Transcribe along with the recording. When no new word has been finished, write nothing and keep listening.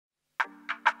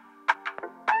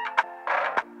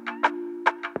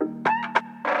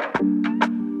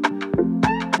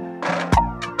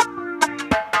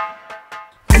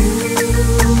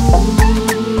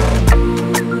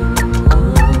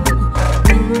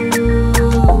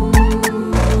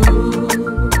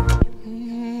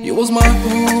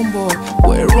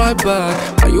right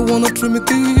back. Why you wanna treat me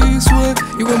this way?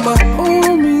 You were my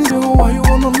homie, so why you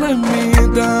wanna let me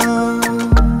down?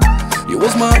 You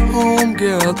was my home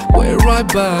girl, way right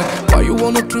back. Why you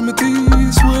wanna treat me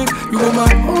this way? You were my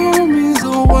homie,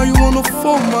 so why you wanna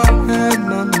fold my hand,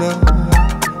 nah, nah?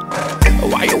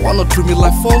 Why you wanna treat me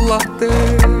like four latte?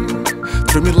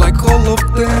 Treat me like all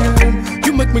of them.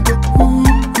 You make me go ooh,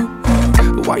 ooh,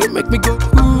 ooh. Why you make me go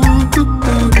ooh, ooh,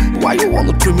 ooh? Why you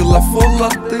wanna treat me like four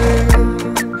latte?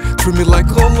 Treat me like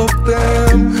all of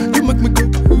them. You make me go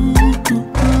ooh,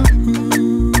 ooh,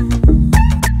 ooh.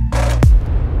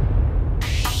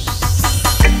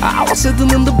 I was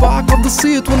sitting in the back of the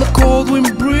seat when the cold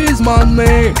wind breezed my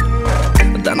name.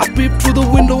 Then I peeped through the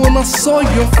window and I saw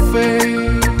your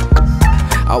face.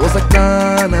 I was like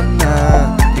nah, nah,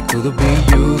 nah. It could've been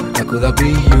you, how could I be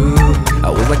you? I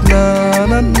was like nah,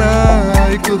 nah, nah.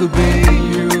 It could've been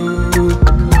you.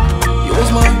 You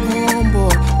was my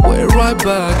homeboy, way right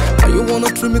back. Why you wanna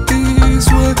treat me this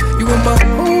way? You were my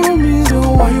homie, so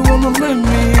why you wanna let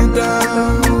me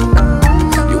down?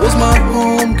 You was my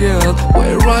home girl,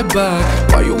 way right back.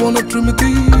 Why you wanna treat me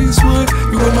this way?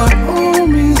 You were my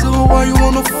homie, so why you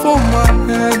wanna fold my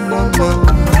hand, nah, nah?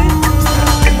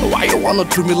 Why you wanna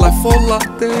treat me like four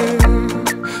latte?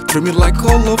 Treat me like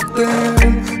all of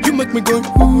them. You make me go ooh,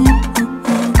 ooh,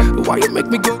 ooh. Why you make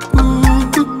me go ooh,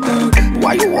 ooh, ooh?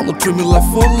 Why you wanna treat me like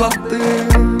four latte?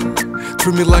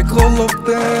 Treat me like all of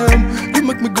them. You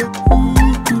make me go ooh,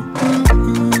 ooh,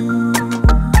 ooh.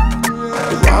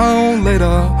 Around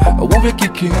later, we were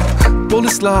kicking,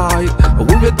 police light,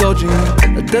 we were dodging,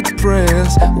 death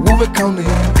press, we were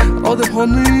counting all the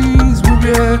honeys. We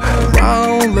were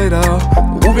around later,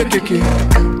 we were kicking,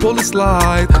 police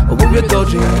light, we were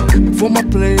dodging. For my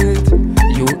plate,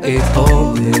 you ate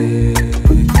all day.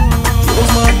 You was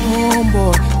my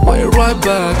homeboy, way right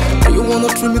back. Why you wanna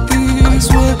treat me this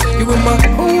way? You were my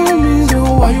homie, so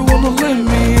why you wanna let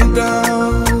me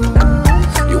down?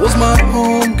 You was my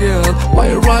home girl,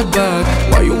 way right back.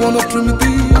 Why you wanna treat me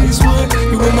this way?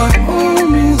 You were my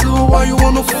homie, so why you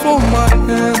wanna fold my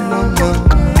hand, nah,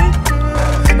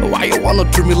 nah? Why you wanna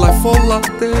treat me like four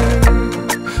latte?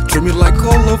 Treat me like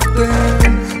all of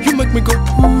them. You make me go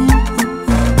ooh, ooh,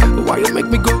 ooh. Why you make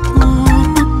me go ooh,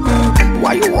 ooh, ooh?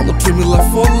 Why you wanna treat me like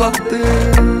four latte?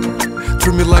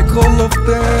 Treat me like all of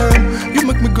them. You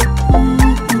make me go ooh,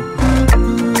 ooh,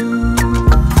 ooh.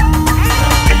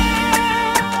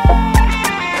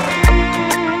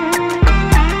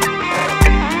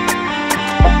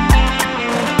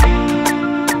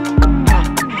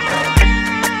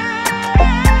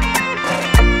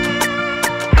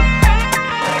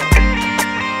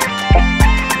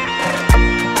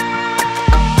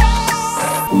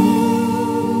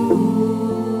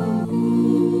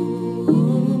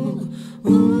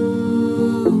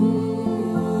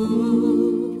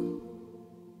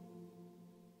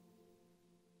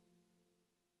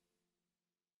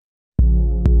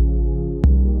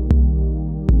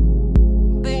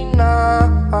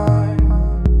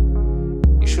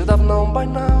 You should have known by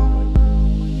now.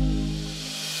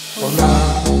 Oh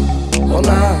nah, oh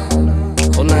nah,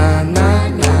 oh nah, nah,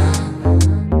 nah.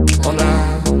 Oh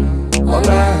nah, oh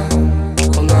nah,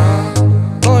 oh nah.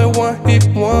 No, I want hit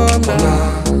wonder.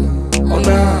 Oh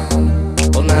nah,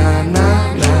 oh nah,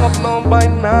 nah. You should have known by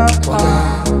now. Oh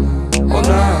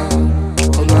nah,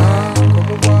 oh nah,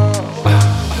 oh nah.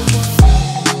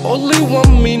 Only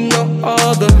one me, no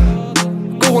other.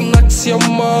 Go and ask your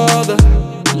mother.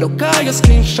 Look how your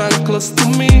skin shine close to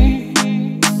me.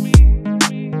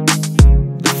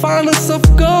 The finest of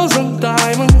golds and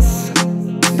diamonds,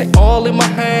 they all in my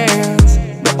hands.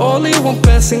 The only one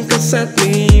person can set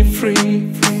me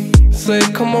free. Say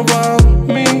come around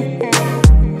me,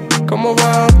 come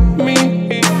around me,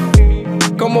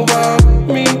 come around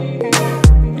me.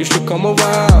 You should come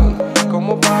around,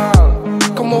 come around,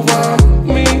 come around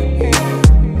me,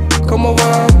 come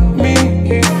around me,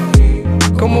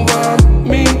 come around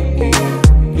me.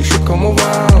 You should come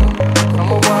around,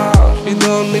 come around. You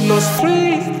don't need no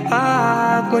street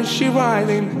light when she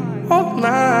riding. All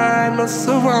night, no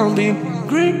surrounding.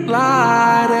 Green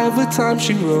light every time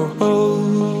she rolls.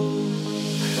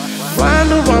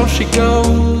 Round around she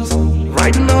goes,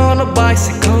 riding on a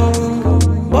bicycle.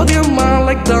 Body and mind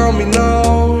like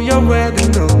domino, you already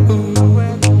know.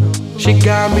 She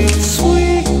got me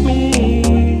sweet,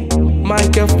 me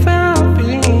Michael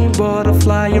Phelps,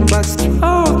 butterfly and back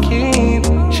stroking.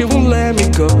 She won't let me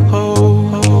go.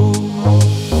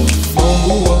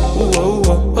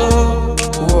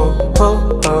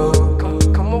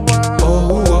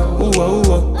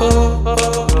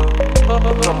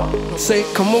 Say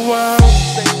come around,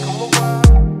 say come around,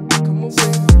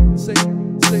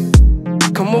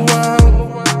 come come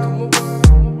around,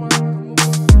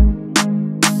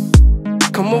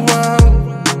 come around,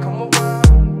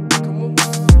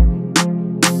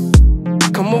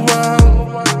 come around,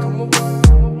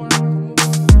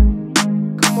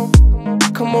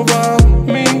 come around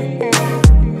me,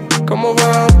 come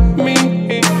around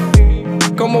me,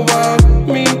 come around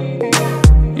me.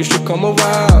 You should come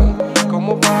around, come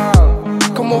around,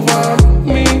 come around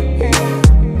me,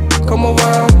 come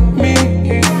around me,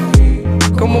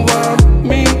 come around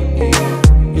me.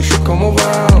 You should come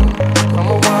around, come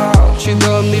around. She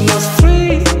don't need no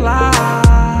street light,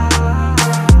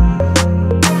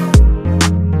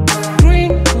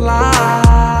 green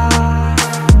light.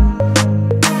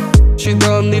 She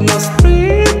don't need no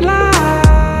street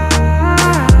light,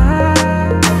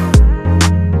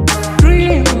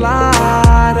 green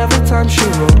light. Every time she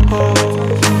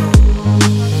rolls.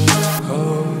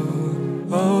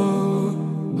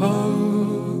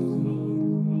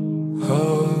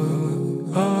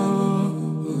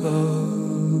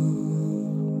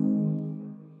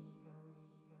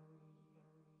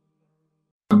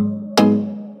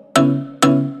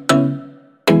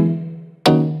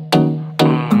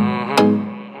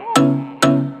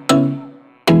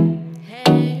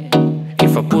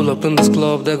 If I pull up in this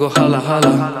club, they go holla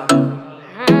holla.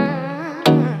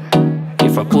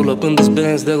 If I pull up in this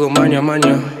Benz, they go mania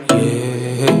mania.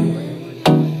 Yeah.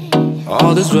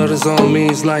 All this red is on me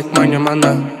is like mania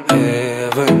mana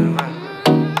heaven.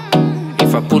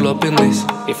 If I pull up in this,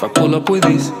 if I pull up with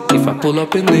this, if I pull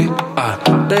up in this,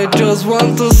 they just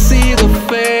want to see the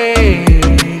face.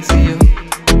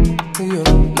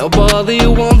 Nobody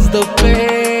wants the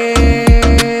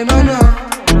pain. No, no,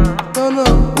 no,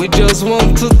 no. We just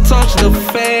want to touch the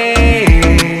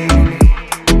fame.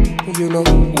 You know,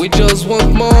 we just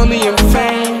want money and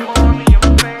fame,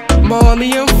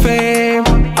 money and fame.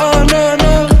 Oh no,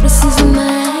 no. Eu preciso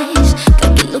mais que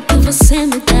aquilo que você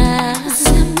me dá.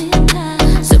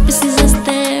 Só precisas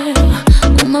ter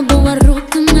uma boa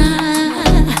rotina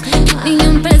e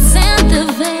nenhum presente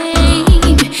vem.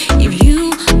 If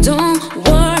you don't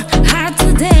work hard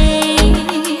today,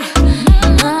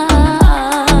 no.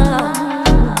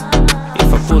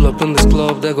 If I pull up in this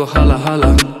club, they go holla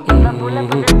holla.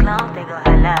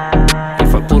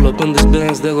 If I pull up in this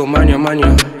Benz, they go mania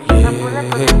mania. Yeah.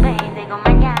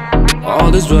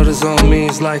 All this red is on me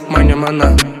is like mania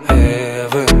mana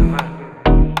heaven.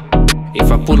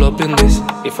 If I pull up in this,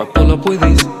 if I pull up with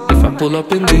this, if I pull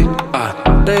up in this,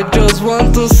 they just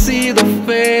want to see the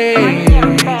face.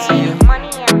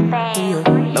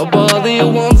 Nobody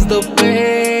wants the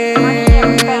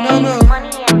pain. No, no,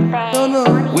 no, no.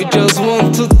 We just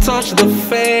want to touch the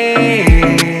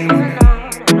fame.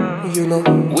 You know,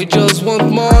 we just want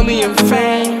money and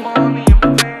fame,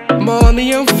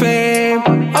 money and fame.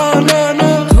 Oh no,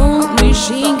 no.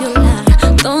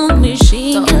 Don't me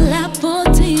xinga por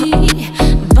ti.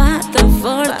 Bate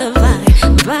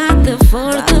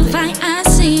forte, vai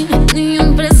assim.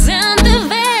 Nenhum presente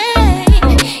vem.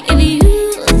 If you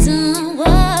don't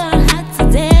work hard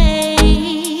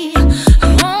today,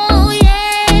 oh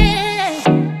yeah.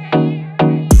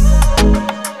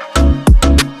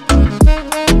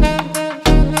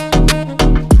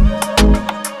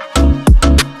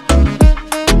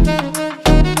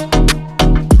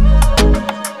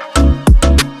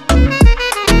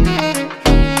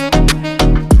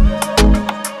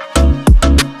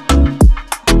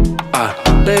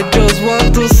 They just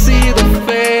want to see the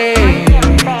face.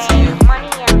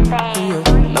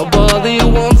 Nobody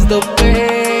wants the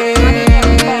pain.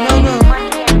 No, no,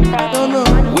 no,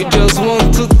 no. We just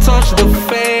want to touch the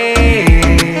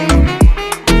fame.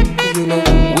 You know,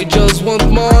 we just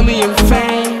want money and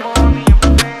fame,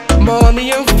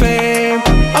 money and fame.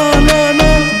 Oh no,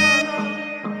 no.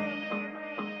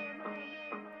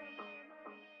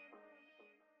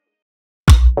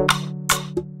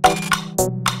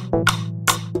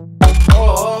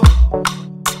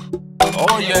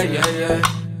 Oh yeah, yeah, yeah.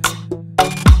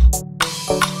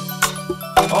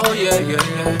 Oh yeah, yeah,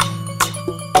 yeah.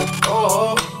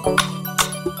 Oh,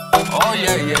 oh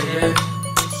yeah, yeah, yeah.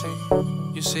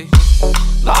 You see,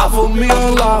 love me,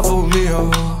 oh, love me,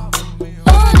 oh.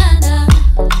 Oh na na,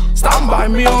 Stand by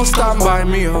me, oh, stand by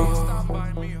me, oh.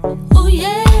 oh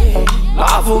yeah.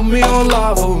 Love me, oh,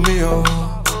 love me, oh.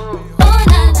 Oh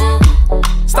na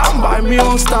na, Stand by me,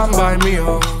 oh, stand by me,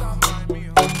 oh.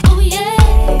 oh yeah.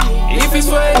 If it's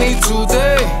raining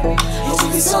today, It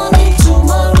will be sunny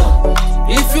tomorrow.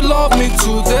 if you love me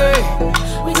today,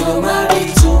 We gon'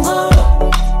 marry tomorrow.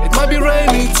 it might be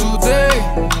raining today.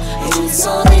 It will be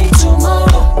sunny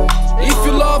tomorrow. If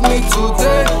you love me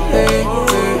today,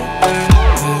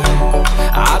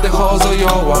 I the hustle your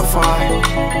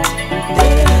Wi-Fi.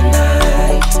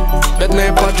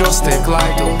 just take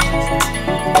light, oh.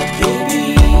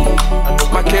 Baby,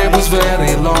 my cable's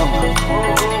very long,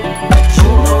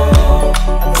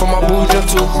 from Abuja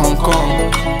to Hong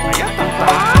Kong.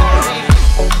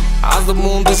 As the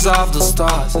moon deserves the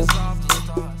stars,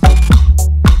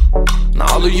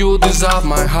 now only you deserve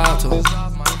my heart, oh.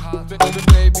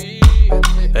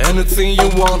 Anything you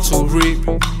want to reap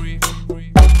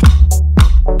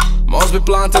must be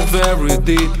planted very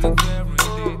deep.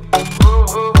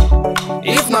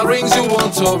 If not rings you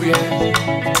want to wear,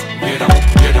 get up.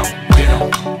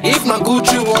 If not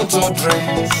Gucci you want to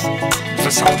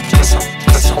dress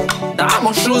up.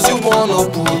 Diamond shoes you wanna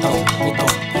put on.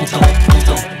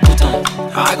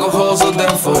 I go hustle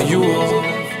them for you,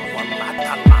 oh.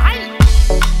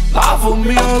 Love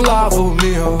me,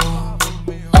 oh.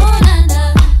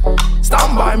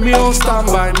 Stand by me, oh, stand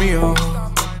by me, oh.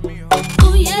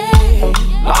 Oh yeah.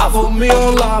 Love me,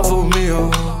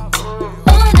 oh.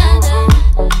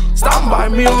 Stand by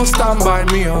me, oh, stand by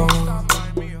me, oh.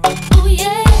 Oh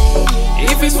yeah.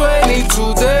 If it's raining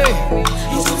today,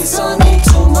 it will be sunny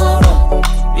tomorrow.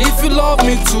 if you love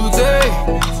me today,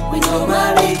 We gon'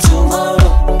 marry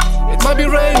tomorrow. it might be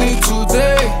raining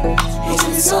today. It will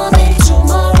be sunny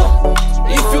tomorrow.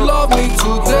 If you love me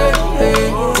today,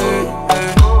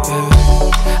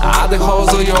 I the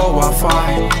hustle your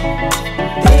Wi-Fi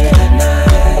Day and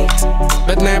night.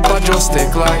 but never just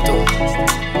take light, oh.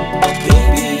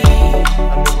 Baby,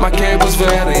 My cable's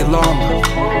very long,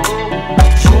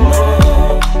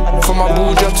 from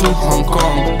Abuja to Hong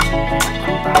Kong.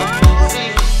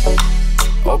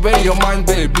 Obey your mind,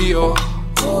 baby, oh.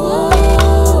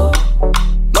 oh,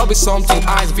 Not be something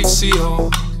eyes will see, oh.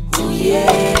 oh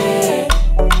yeah.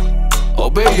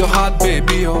 Obey your heart,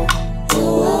 baby, oh.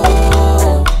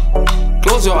 Oh,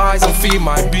 Close your eyes and feel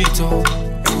my beat, oh.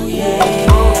 oh yeah.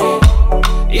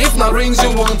 If not rings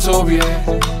you want to wear,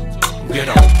 get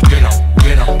up.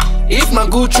 If not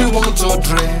Gucci you want to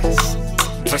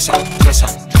dress up.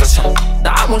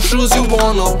 Diamond shoes you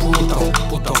wanna put on.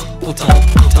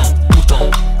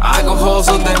 I go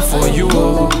hustle them for you,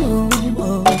 oh.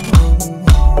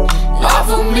 Love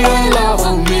me,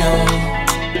 oh.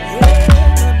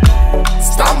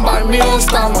 Stand by me, oh,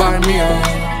 stand by me, oh.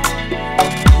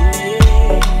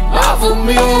 Love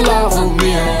me,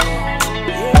 oh.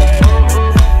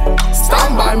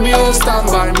 Stand by me, oh, stand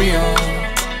by me, oh.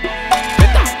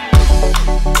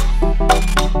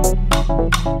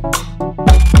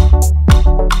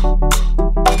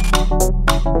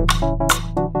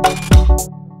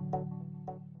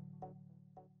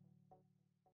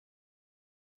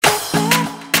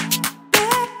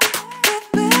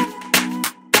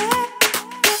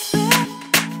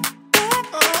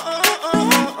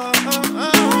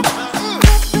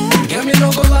 Get me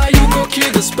no go lie, you go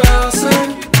kill the spell, say.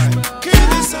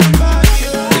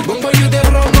 The bomba you dey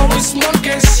run, no be small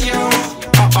case, yo.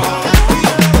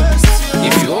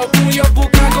 If you open your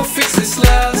book, I go fix this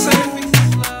lesson.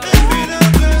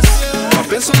 My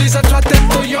pencil is attracted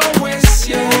to your waist,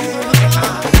 yeah.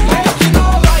 Make you no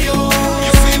lie, yo.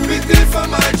 You see pity for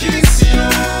my jeans, yo.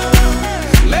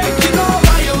 Make you no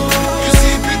lie, yo. You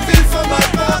see pity for my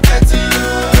pocket, yo.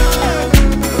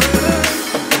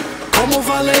 Come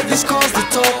over, let's discuss the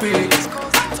topic.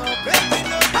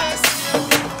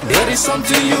 There is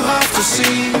something you have to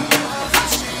see.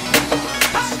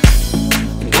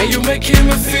 Can you making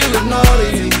me feel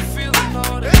naughty?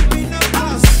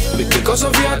 Because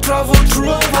of you I travel through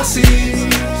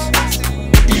overseas.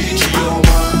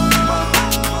 Ichioma,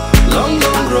 long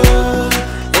road,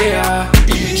 yeah.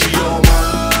 Ichioma,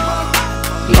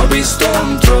 no be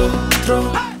stone throw.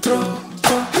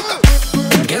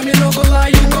 Get me no go lie,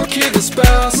 you go kill the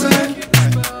spell, say.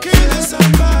 Killing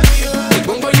somebody, yo. The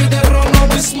bomba you dey run, no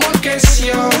be small case,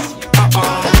 yo.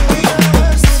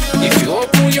 If you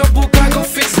open your book, I go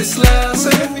fix this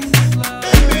lesson.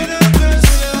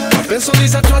 My pencil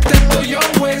is attracted to your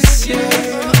waist, yeah.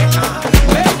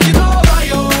 Make you know lie,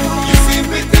 yo. You see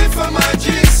pity for my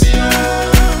jeans, yo.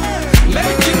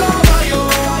 Make you know lie, yo.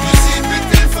 You see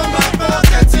pity for my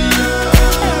pocket, yo.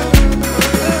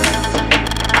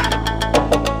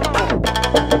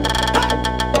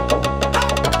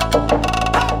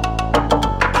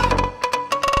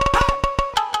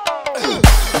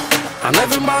 And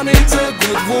every man is a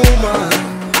good woman.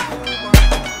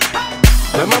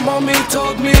 When my mommy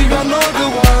told me you're not the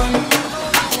one,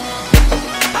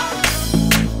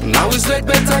 now it's late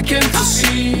but I came to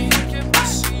see.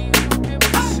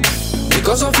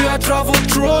 Because of you I traveled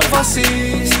through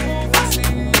overseas.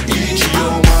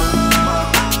 Ichioma,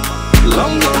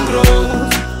 long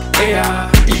road,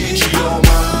 yeah.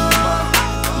 Ichioma,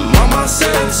 mama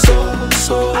said so.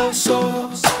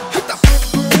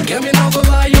 Get me no go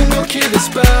lie, you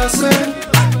person.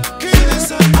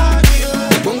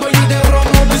 Bongo you the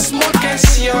wrong this more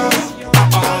question.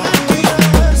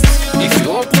 If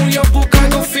you open your book, I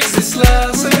go fix this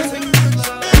lesson.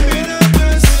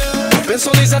 My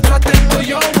pencil is attracted to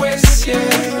your waist, yeah.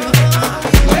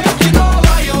 Make you know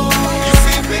why you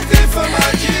see pity for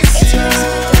my gesture.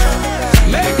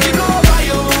 Make you know why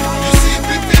you see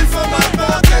pity for my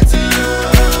pocket,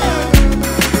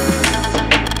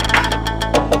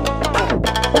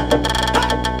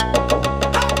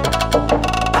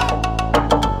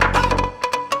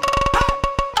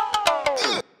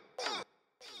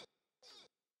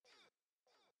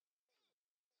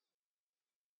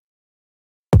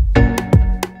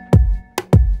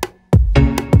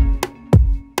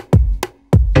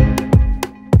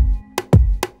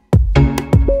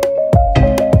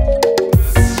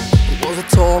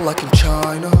 like in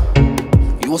China,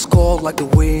 it was cold like the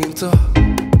winter,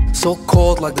 so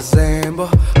cold like December.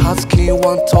 Hot skin,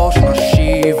 one touch, my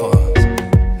shivers.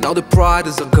 Now the pride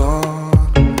is gone,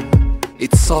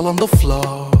 it's all on the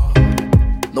floor,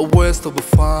 nowhere to be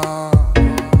found.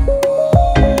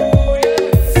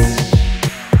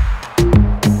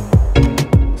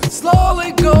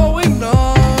 Slowly going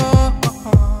on.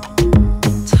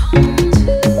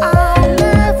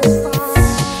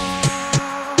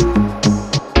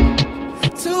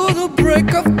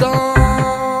 Break of dawn.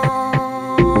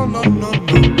 No, no, no,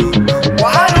 no, no.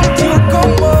 Why don't you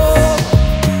come up?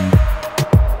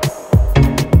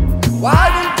 Why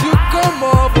don't you come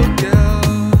over,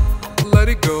 girl? Let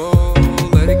it go,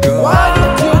 let it go. Why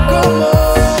don't you come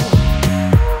up?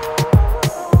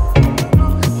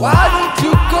 Why don't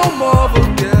you come over,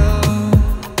 girl?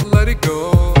 Let it go,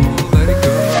 let it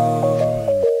go.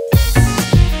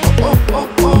 Oh, oh,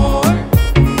 oh, oh.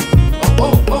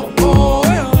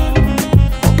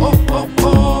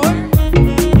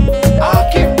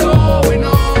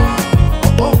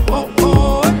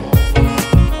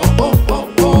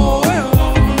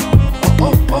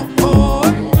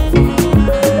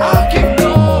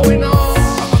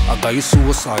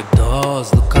 Suicide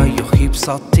does. Look at your hips,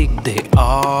 how thick they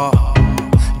are.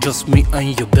 Just me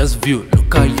and your best view.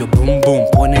 Look at your boom boom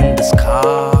pointing in the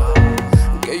sky.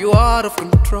 Get you out of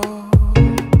control,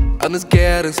 and it's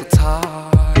getting so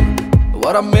tight.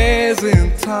 What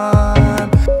amazing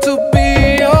time to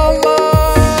be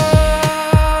alive.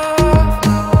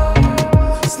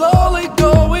 Slowly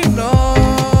going on.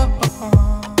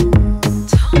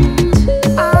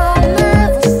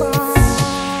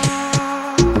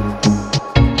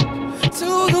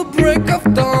 Break of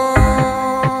dawn.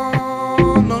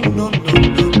 No, no, no, no,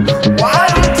 no. Why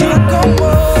don't you come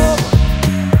up?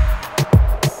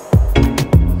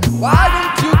 Why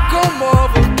don't you come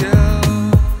over,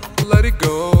 girl? Let it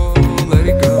go, let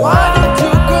it go. Why don't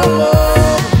you come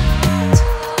up?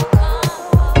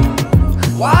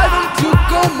 Why don't you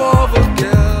come over,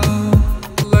 girl?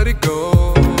 Let it go,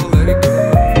 let it go.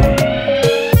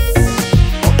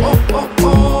 Oh, oh, oh,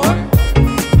 oh.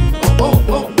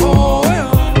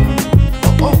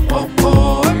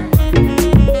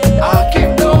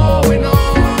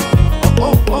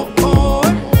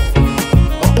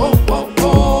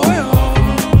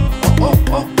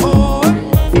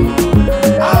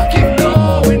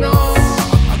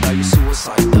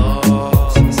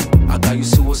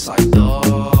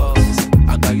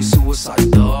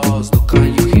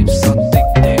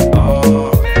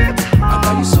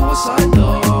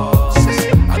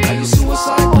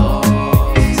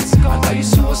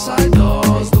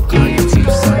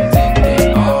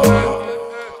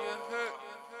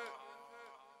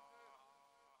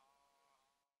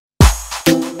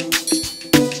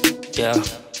 Yeah.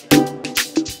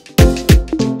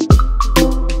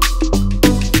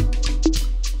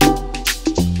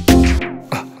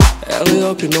 Ellie,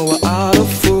 hope you know we're out of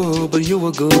food, but you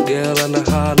a good girl and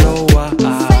I know why.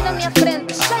 Sai da minha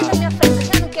frente, já não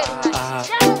quero mais,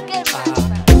 já não quero mais.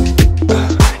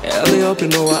 Ellie, hope you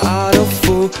know we're out of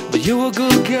food, but you a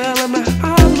good girl and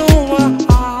I know why.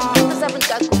 Estás a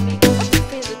brincar comigo, eu te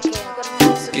fiz o quê? Agora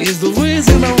não sei. It's the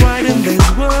reason I'm writing these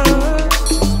words.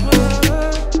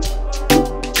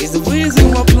 It's the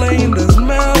reason we're playing this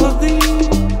melody.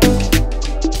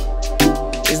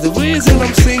 It's the reason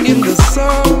I'm singing this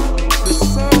song.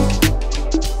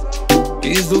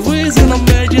 It's the reason I'm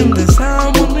making this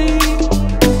harmony.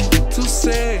 To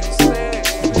say,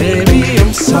 baby,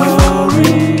 I'm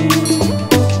sorry.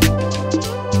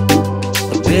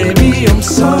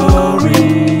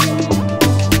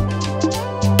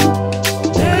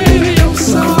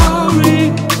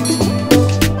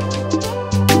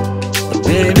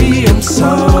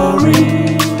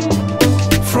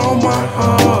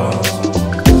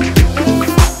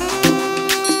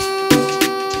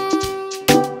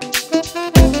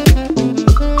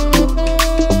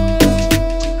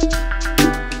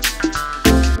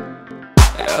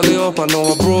 up, I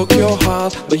know I broke your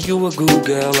heart, but you a good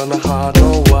girl and I hard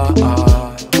know why.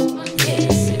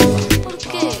 ¿Por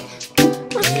qué?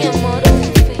 ¿Por qué, amor?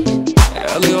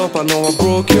 Early up, I know I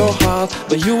broke your heart,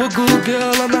 but you a good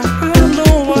girl and I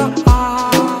know why.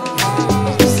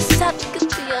 Você sabe que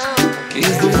te amo.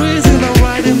 It's the reason I'm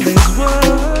writing this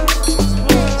word.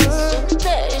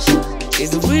 Deixa.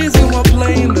 It's the reason I'm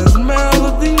playing this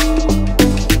melody.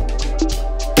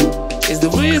 It's the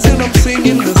reason I'm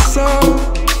singing this song.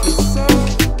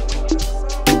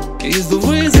 It's the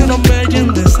reason I'm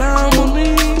making this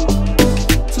harmony.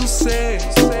 To say,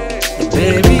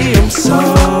 baby, I'm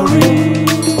sorry.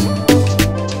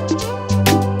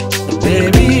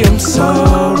 Baby, I'm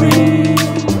sorry.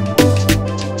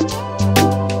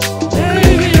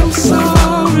 Baby, I'm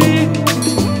sorry.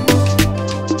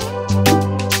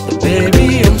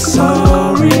 Baby, I'm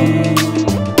sorry.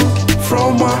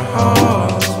 From my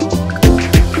heart.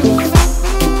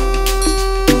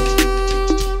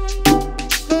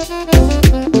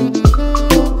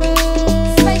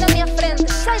 Sai da minha frente,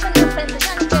 já não quero mais.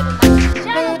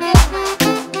 Já não quero mais.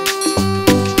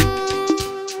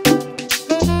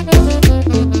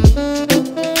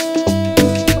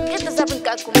 Por que estás a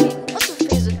brincar comigo? Ou tu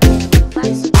fez o quê?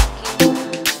 Faz o quê?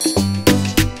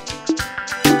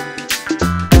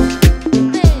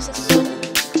 Deixa só.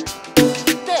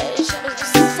 Deixa, mas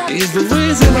você sabe. It's the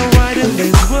reason I'm writing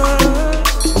this word.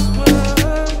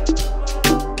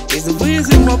 It's the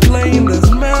reason I'm playing this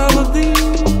melody.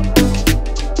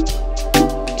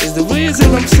 It's the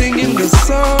reason I'm singing this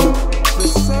song.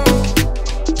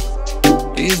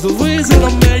 It's the reason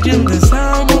I'm making this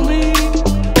harmony.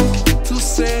 To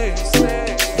say,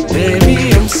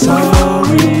 baby, I'm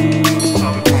sorry.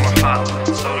 Sorry for my heart,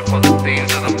 sorry for the things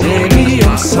that I've done. Baby,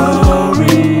 I'm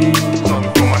sorry. Sorry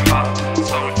for my heart,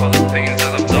 sorry for the things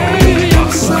that I've done. Baby,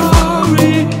 I'm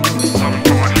sorry. Sorry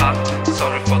for my heart,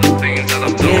 sorry for the things that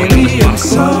I've done. Baby, I'm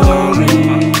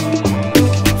sorry.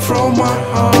 From my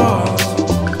heart.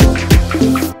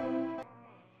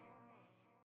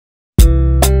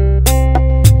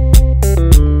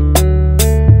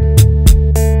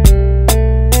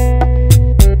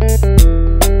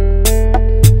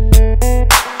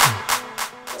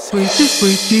 Sweetie,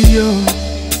 sweetie, yo,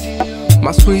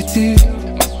 my sweetie,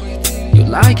 you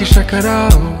like it, check it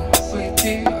out.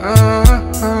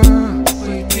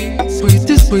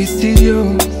 Sweetie, sweetie, yo,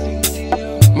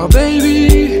 my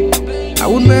baby, I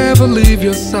will never leave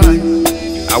your side.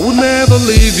 I will never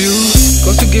leave you,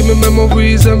 cause you give me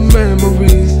memories and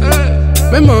memories.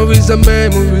 Memories and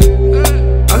memories.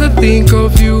 I think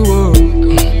of you, oh,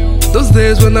 those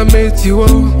days when I met you,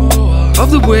 oh,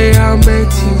 of the way I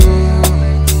met you.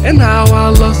 And how I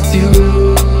lost you.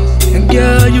 And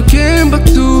girl, you came back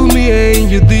to me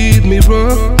and you did me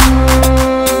wrong.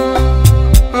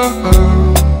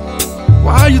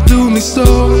 Why you do me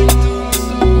so?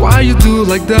 Why you do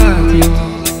like that, yo?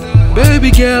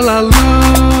 Baby girl, I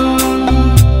love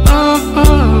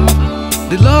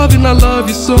the loving, I love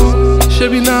you so.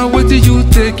 Shabby, now wait till you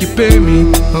take it, pay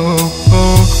me.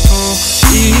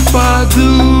 If I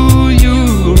do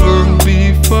you wrong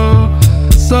before,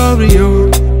 sorry, yo,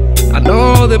 I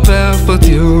know the path but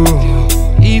you.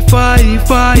 If I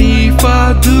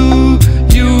do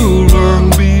you wrong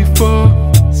before,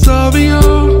 sorry,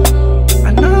 yo,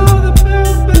 I know the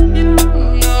path but you.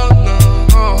 No.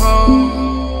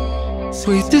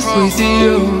 Sweetie, sweetie,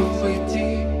 yo,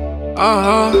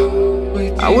 I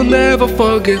will never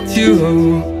forget you.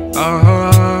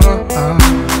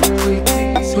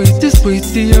 Sweetie,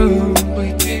 sweetie, yo,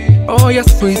 oh yeah,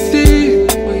 sweetie.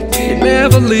 You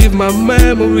never leave my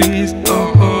memories.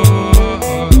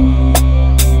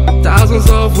 Thousands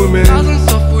of women,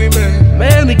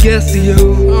 many guess you.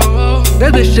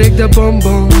 That they shake their bum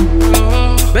bum,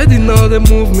 but they know they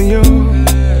move me on.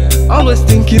 Always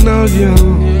thinking of you,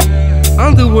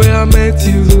 on the way I met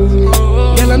you.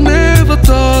 Girl, I never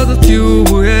thought that you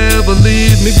would ever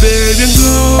leave me, baby, and go.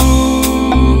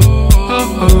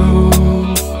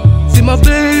 See my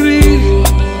baby,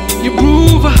 you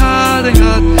prove I had a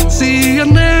heart. See, I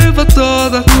never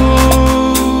thought that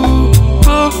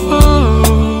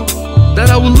that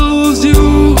I would lose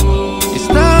you. You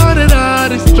started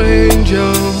out a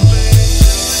stranger.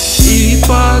 If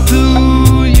I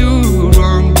do you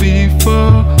wrong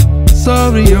before,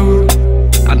 sorry, yo,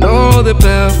 I know the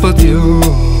path but you.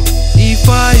 If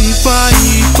I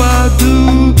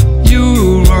do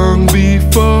you wrong before,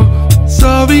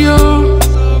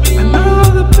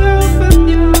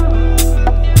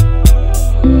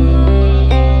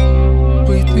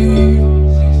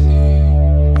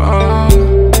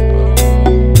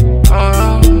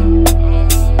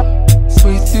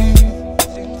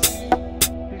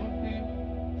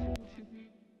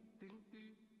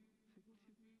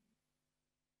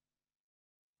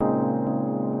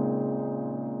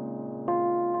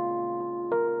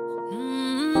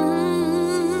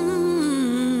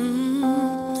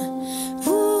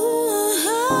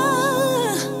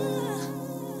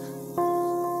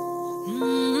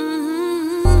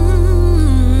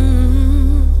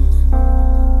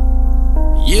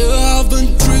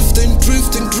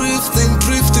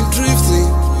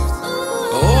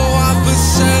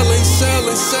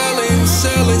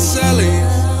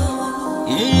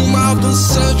 been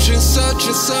searching,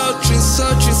 searching, searching,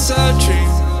 searching, searching,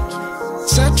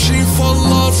 searching for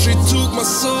love. She took my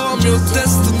soul, I'm your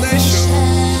destination.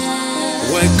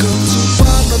 Welcome to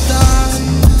paradise.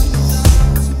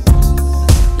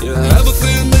 Yeah,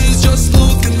 everything is just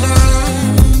looking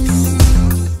nice.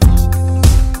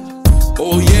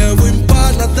 Oh yeah, we're in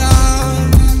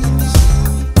paradise.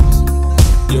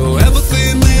 Yo,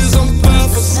 everything is on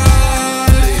perfect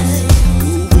size.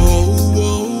 Whoa,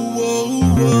 whoa, whoa,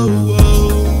 whoa,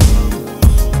 whoa.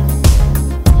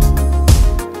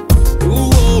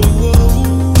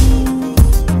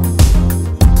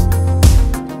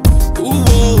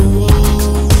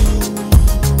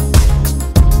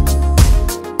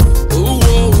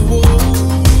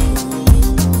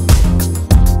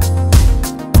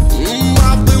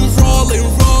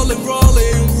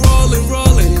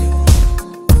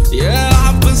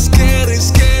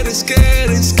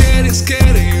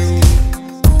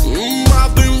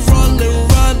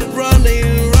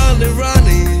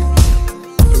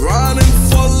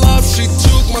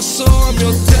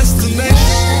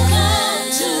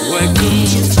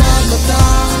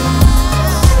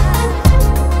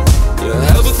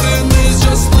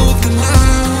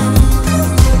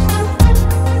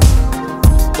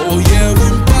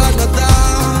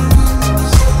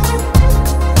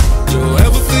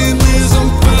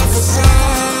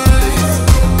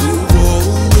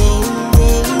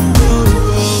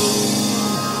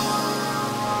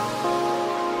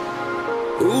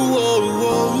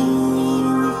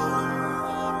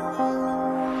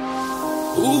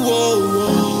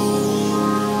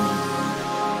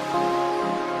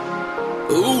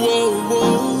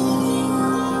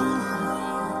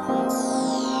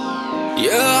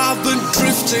 Yeah, I've been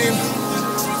drifting,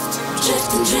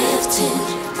 Drifting, drifting,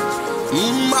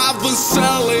 I've been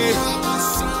sailing,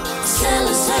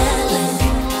 sailing, sailing,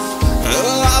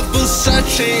 I've been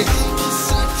searching,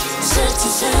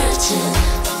 searching, searching,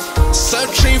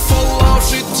 searching for love.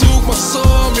 She took my soul,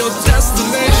 I'm your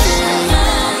destination.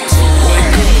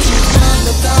 Welcome to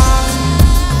paradise.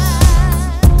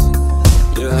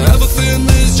 Yeah, everything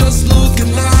is just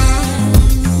looking nice.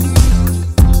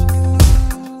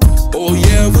 Oh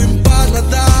yeah, we're in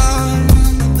paradise.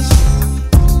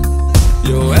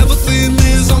 Yo, everything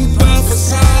is on perfect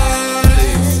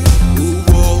size.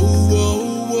 Whoa, whoa,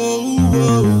 whoa,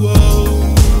 whoa, whoa.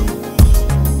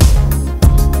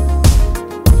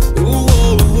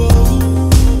 Whoa, whoa.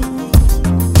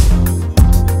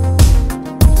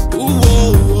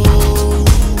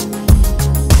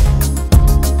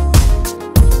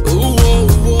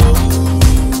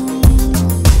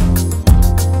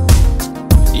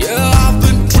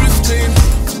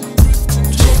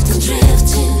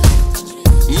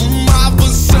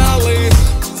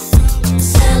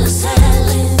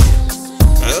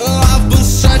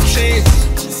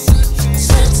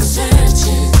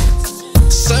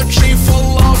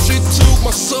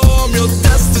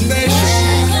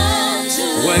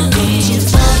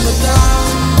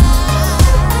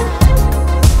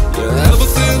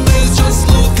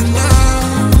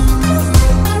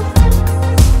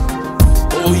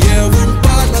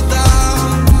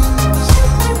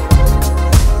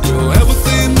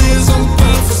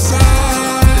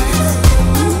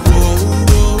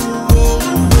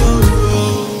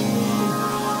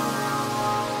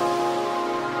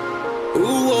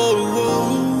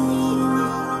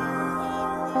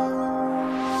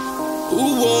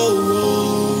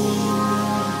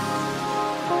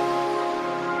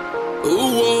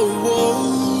 Whoa, whoa.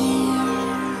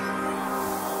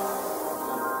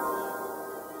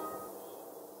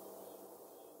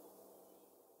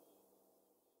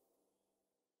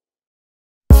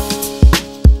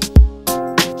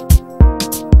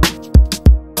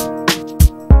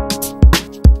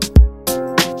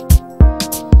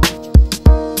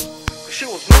 She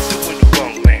was messing with the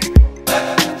wrong man,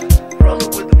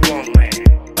 rolling with the wrong man.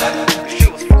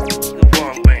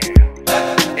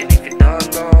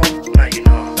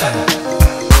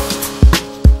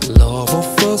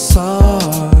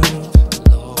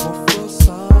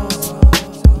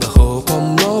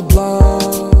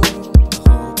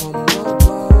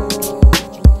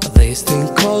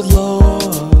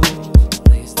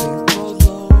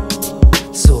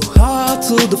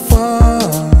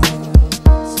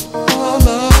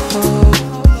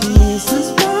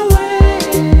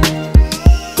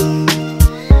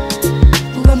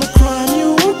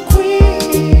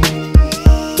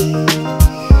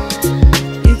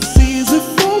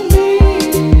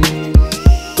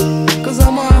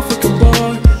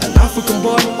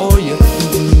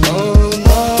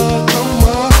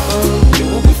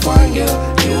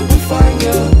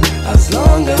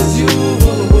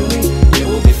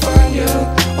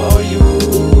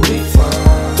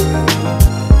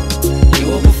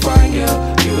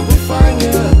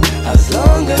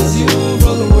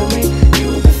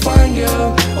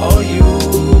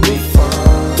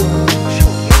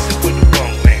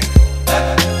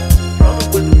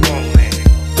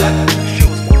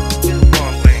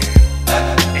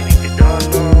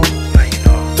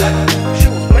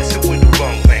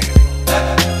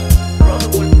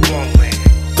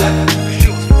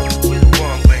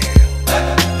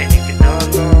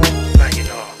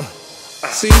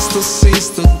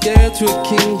 to a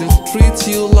king that treats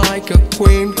you like a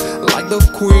queen, like the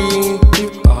queen you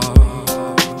are,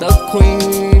 the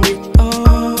queen you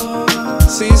are.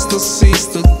 Sister,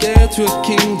 sister, get to a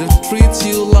king that treats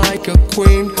you like a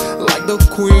queen, like the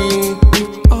queen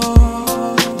you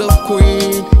are, the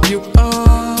queen you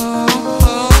are.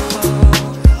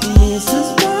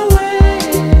 Mrs. Ballet,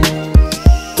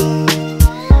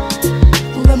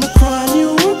 let me crown you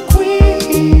a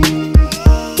queen.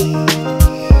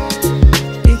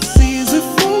 It's easy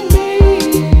for me,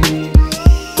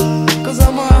 'cause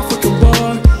I'm an African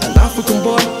boy, an African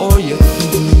boy, oh yeah.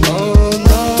 Oh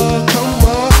no, come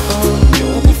on,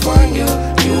 you'll be fine, girl,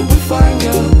 you'll be fine,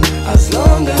 girl. As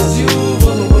long as you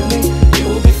roll with me,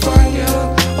 you'll be fine,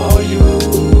 girl, oh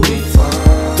you'll be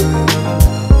fine.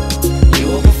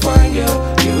 You'll be fine, girl,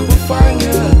 you'll be fine,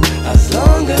 girl. As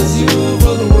long as you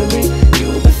roll with me,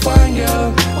 you'll be fine,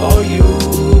 girl, oh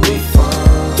you'll be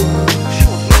fine. She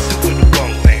was messing with the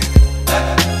wrong man.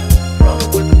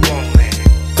 Rolling with the wrong man.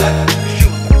 She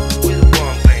was with the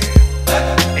wrong man.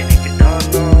 And if you don't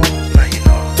know, now you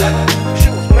know. She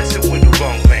was messing with the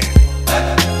wrong man.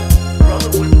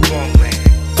 Rolling with the wrong man.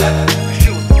 She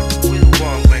was with the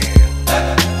wrong man.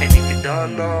 And if you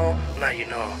don't know, now you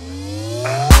know.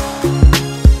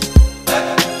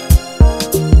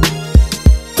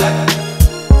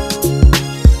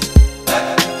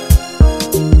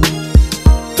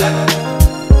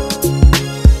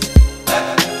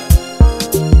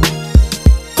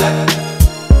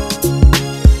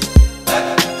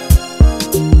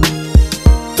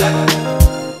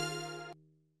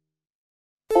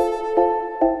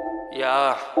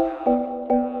 Yeah.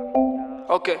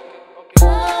 Okay.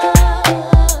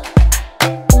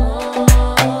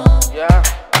 Yeah.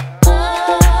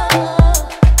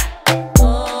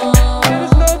 There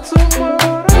is no tomorrow.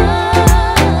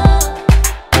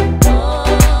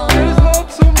 There is no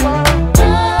tomorrow.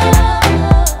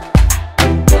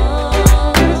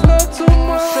 There is no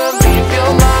tomorrow. So live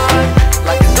your life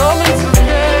like it's only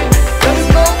today. There is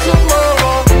no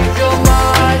tomorrow. Live your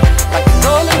life like it's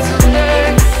only today.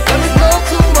 There is no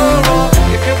tomorrow.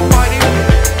 If you're fighting,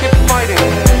 keep fighting.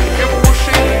 If you're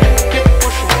pushing, keep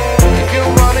pushing. If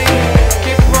you're running,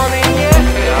 keep running.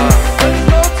 Yeah. There is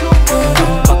no tomorrow.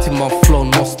 Fatima flow,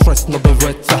 no stress, no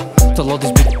beretta. Tell all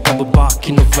this beat, I'll be back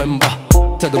in November.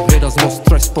 Tell them haters, no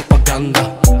stress, propaganda.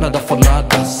 Nada for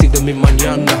nada, see them in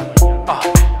mañana.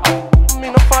 Me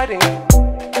no fighting,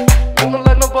 me no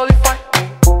let nobody fight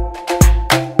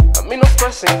me. Me no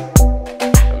stressing,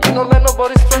 me no let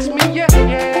nobody stress me. Yeah, yeah,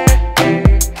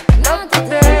 yeah. Not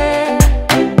today,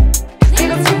 it's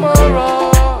neither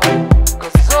tomorrow.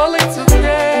 'Cause it's only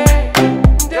today.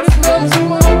 There is no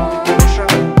tomorrow. Push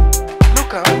out,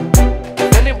 look out. If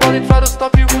anybody try to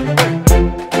stop you, hey,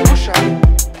 push out,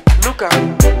 look out.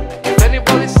 If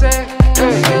anybody say,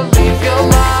 hey, live your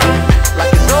life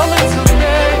like it's only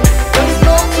today. There is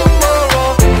no tomorrow.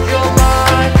 Live your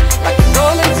life like it's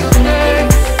only today.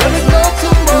 There is no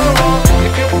tomorrow.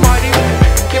 If you're fighting,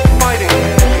 keep fighting.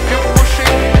 If you're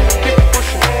pushing, keep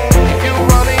pushing. If you're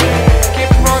running,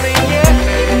 keep running. Yeah,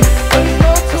 there is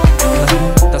no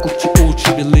tomorrow. That's what you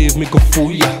uchi, believe me, go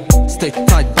fool ya. Stay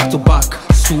tight, back to back,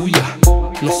 suya.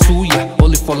 No suya,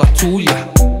 only for la tuya.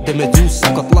 De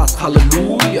Medusa, got last,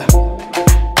 hallelujah.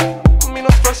 Me no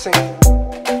stressing,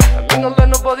 me no let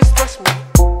nobody stress me.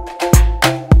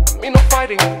 Me no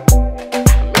fighting,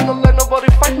 me no let nobody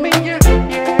fight me. Yeah, yeah,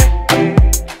 yeah.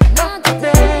 Not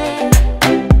today,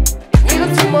 it's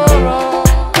neither tomorrow.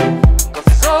 'Cause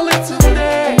it's only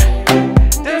today.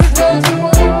 There is no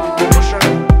tomorrow. Push out,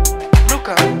 look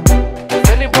out. If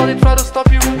anybody try to stop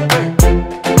you, hey,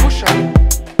 push out,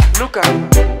 look out.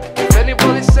 If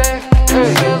anybody say,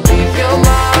 hey, live your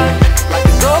life like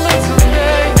it's only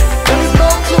today. There is no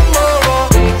tomorrow.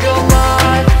 Live your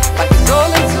life like it's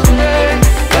only today.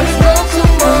 There is no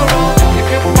tomorrow. If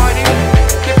you're fighting,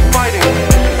 keep fighting.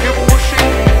 If you're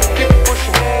pushing, keep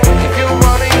pushing. If you're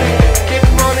running, keep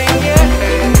running. Yeah,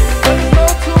 there is no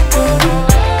tomorrow.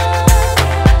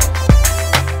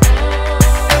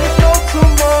 There is no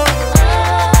tomorrow.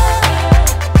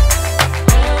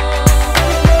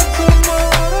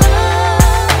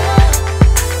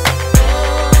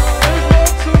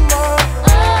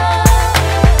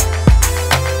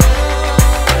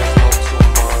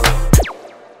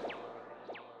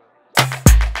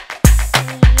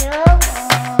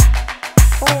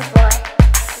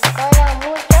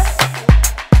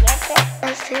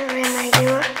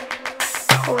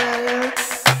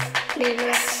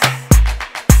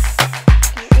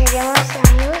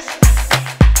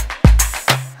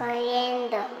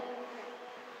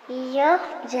 Y yo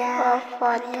ya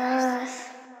fotos.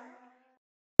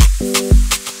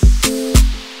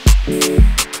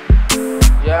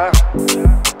 Yeah.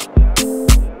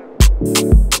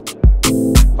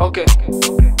 Okay.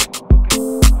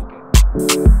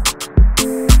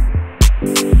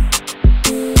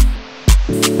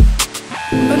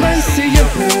 When I see you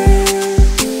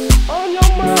on your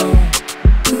mouth,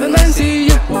 when I see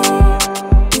you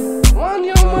on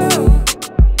your mouth,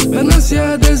 when I see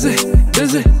you dizzy,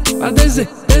 dizzy, a dizzy,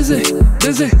 dizzy,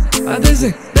 dizzy, a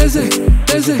dizzy, dizzy,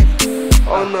 dizzy.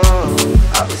 Oh no,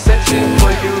 I've been searching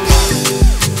for you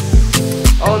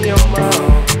on your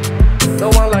mouth. No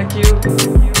one like you.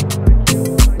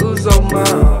 Who's on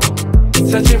mouth?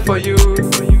 Searching for you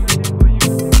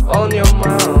on your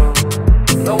mouth.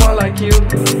 No one like you.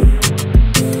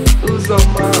 Who's on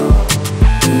mouth?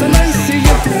 When I see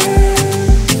you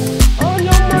on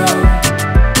your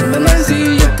mouth, when I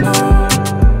see you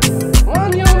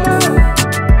on your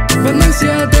mouth, when I see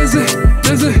a dizzy,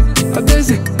 dizzy, a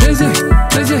dizzy, dizzy,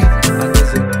 dizzy, a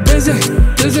dizzy, dizzy,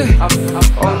 dizzy.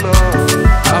 Oh no,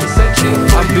 I'm searching.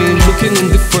 I've been looking in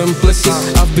different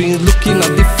places. I've been looking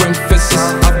at different faces.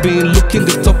 I've been looking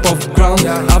the top of ground.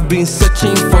 I've been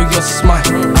searching for your smile.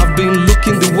 I've been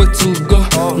looking the way to go.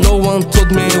 No one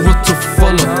told me what to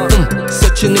follow.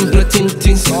 Searching in blatant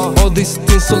things. All these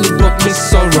things only brought me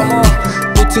sorrow.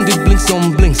 Putting the blinks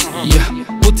on blinks, yeah.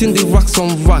 Putting the racks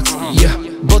on racks, yeah.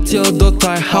 But your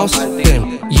daughter house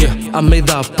them, yeah. I made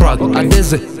her proud. I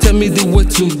dare tell me the way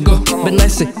to go. But I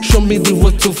say, show me the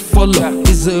way to follow.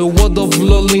 It's a word of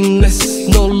loneliness.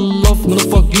 No love, no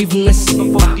forgiveness.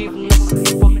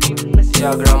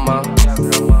 Yeah, grandma,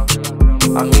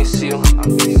 I miss you.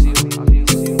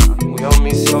 We all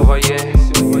miss you over here.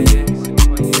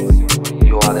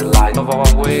 You are the light of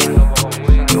our way.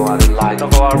 You are the light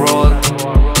of our road.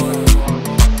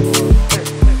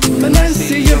 When I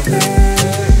see you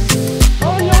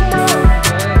on your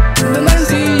mouth, when I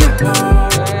see you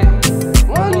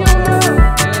on your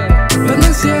mouth, when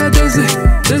I see a dizzy,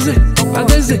 dizzy, a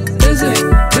dizzy, dizzy,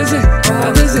 dizzy,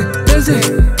 a dizzy, dizzy,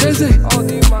 dizzy.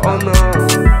 Oh no,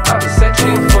 I'm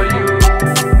searching for you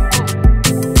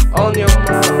on your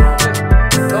mouth.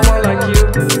 No one like you.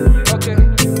 Okay,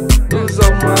 who's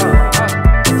on mouth?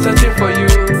 Searching for you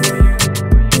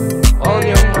on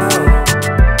your mouth.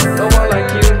 No one like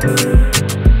you.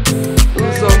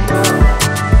 Who's on mouth?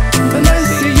 When I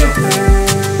see you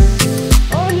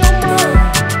on your mouth,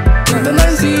 when I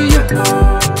see you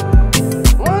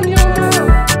on your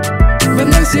mouth, when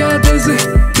I see a dizzy,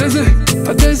 dizzy,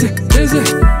 a dizzy, dizzy,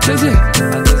 dizzy,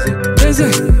 a dizzy, dizzy,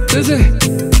 dizzy.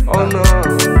 Oh no,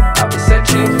 I've been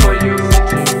searching for you.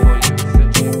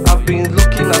 I've been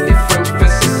looking at different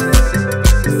faces.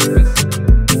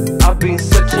 I've been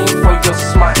searching for your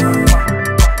smile.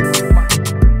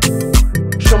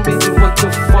 Show me the way to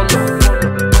follow.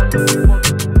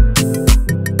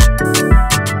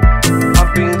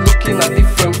 I've been looking at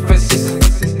different faces.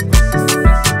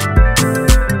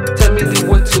 Tell me the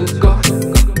way to go.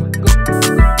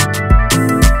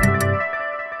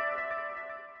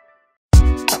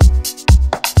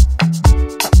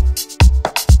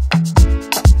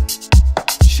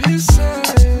 She said,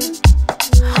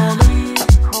 honey,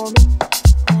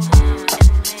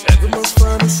 everyone's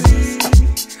fantasy.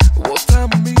 What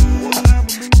time of me?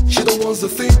 She don't want the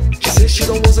thing. She says she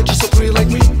don't want that just so pretty like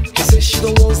me. She says she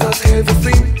don't want that heavy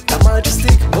thing. That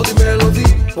majestic, or the melody,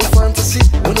 or fantasy,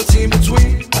 or not in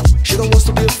between. She don't want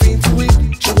to be a thing to eat.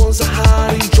 She wants a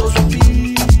high, just one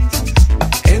piece,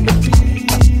 and a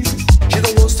piece. She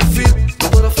don't want to feel the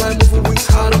butterfly moving wings,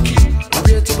 hard to keep.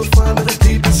 We're here to be found at the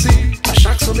deep sea. The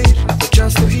sharks on it, the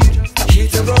chance to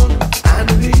hit and run, and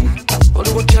the need.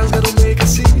 Only one chance that'll make her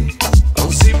see.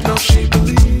 Unzip now she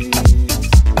believes.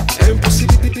 And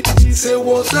proceed, say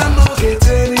what I know get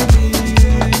enemy.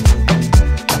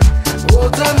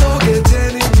 What I know get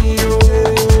enemy,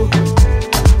 oh.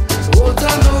 What I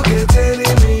know get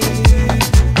enemy.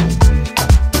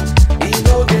 He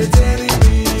no get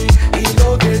enemy. He no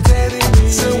get enemy.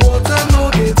 Say what I know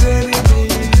get enemy.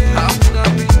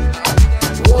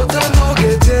 What I know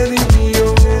get enemy,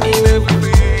 oh.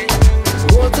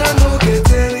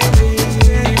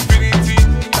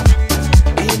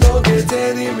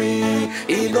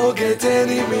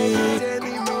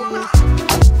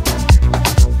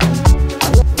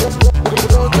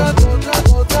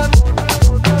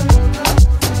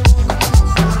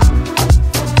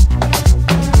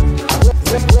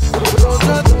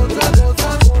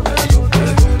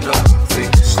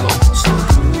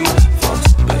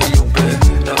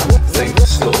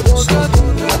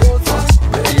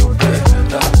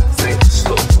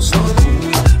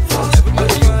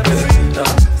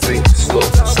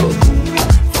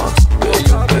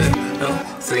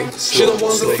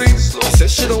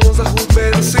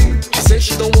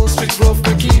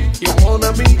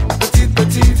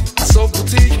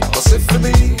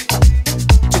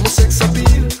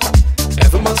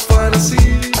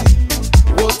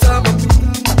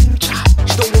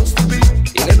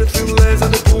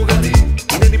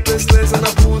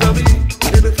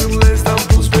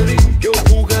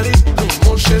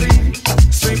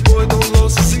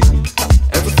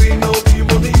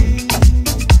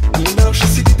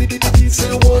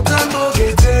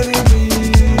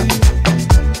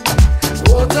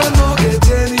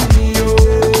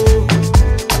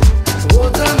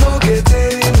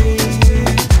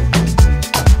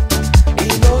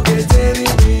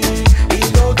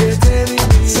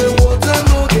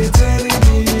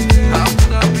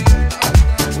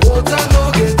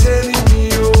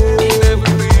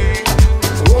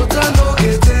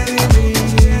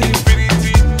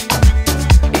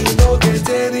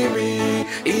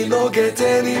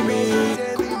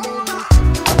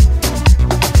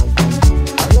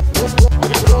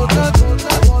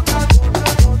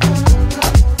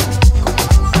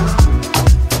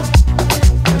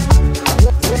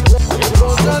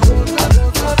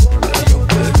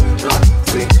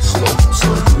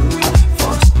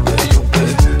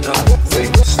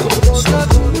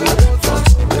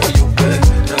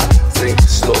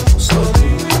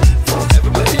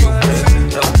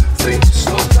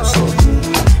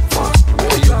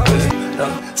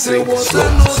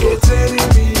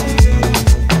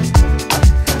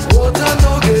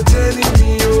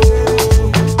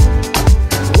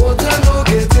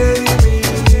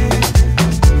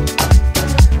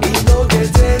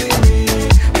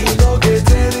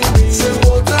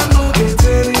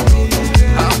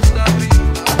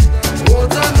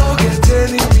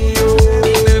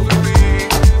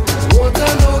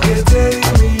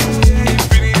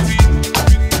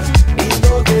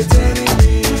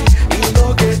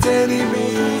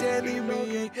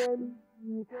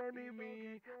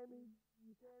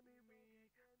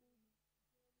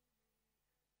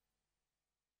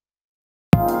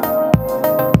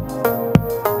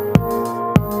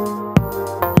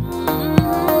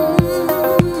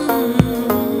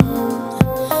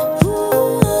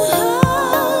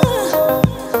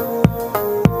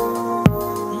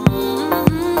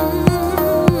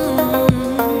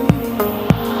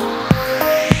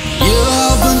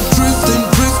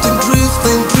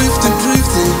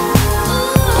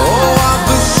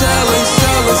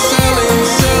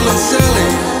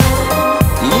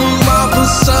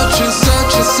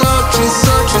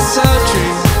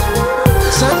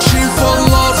 Searching for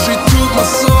love, she took my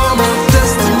soul, my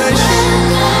destination.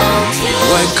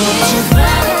 Welcome to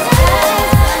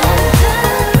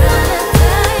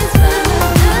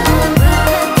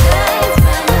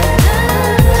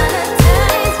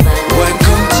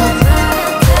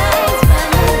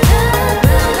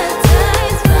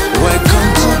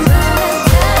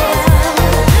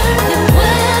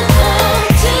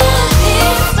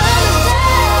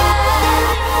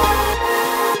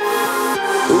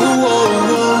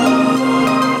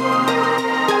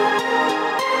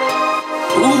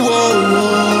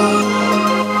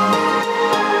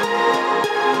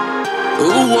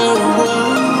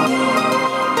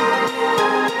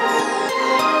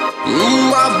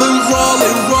I've been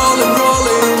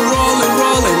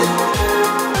rolling.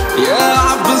 Yeah,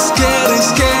 I've been skating.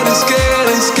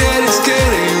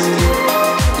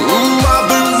 I've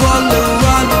been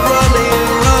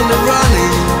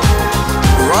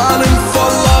running for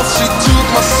love. She took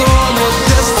my soul, my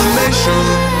destination.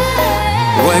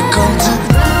 Welcome to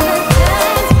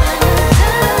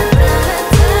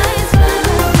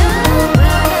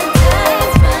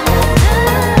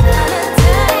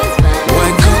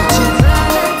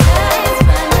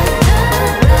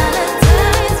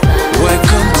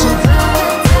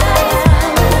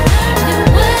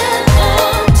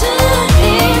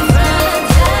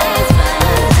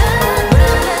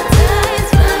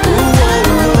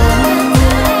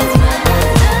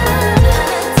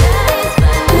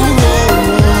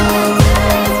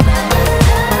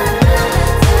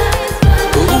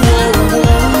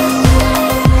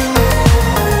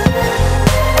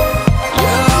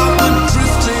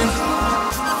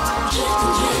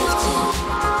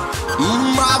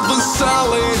I've been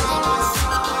selling.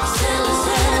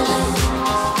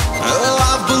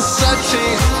 I've been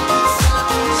searching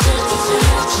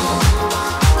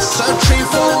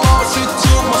for love. She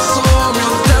took my soul, my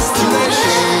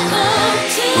destination.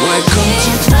 Welcome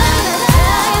to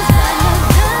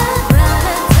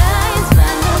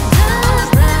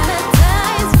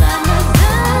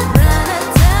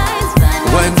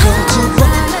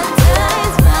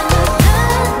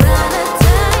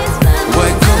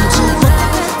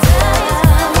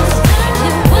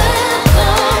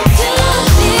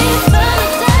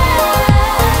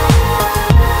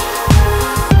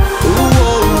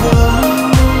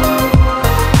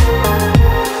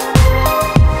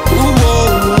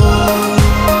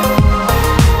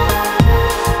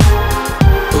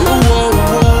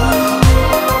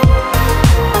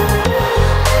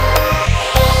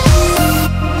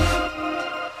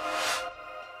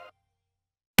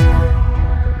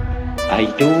I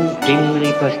do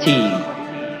dimly perceive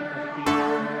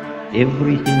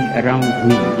everything around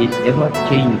me is ever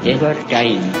changing, ever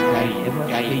dying,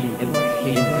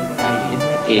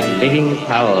 a living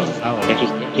power that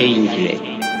is changeless,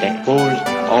 that holds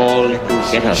all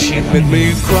together. She made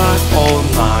me cry all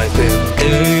night and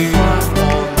day.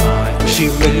 She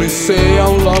made me say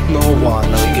I'll love no one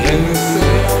again.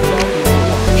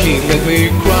 She made me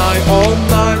cry all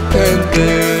night and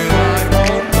day.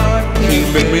 He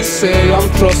made me say I'll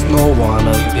trust no one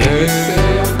again.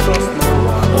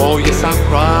 Oh yes, I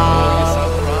cried.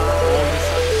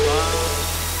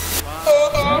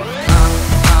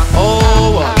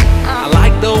 Oh, I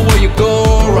like the way you go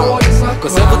around.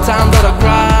 Cause every time that I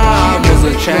cry, there's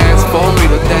a chance for me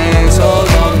to dance. Oh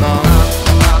no.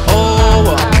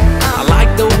 Oh, I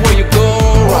like the way you go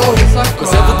around.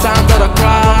 Cause every time that I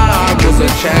cry, there's a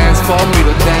chance for me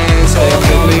to dance. They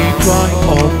made me cry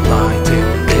all night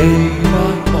and day.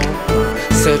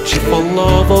 Searching for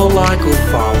love all I could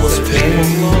find was pain.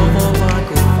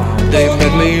 They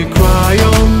made me cry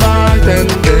all night and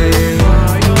day.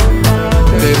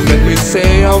 They made me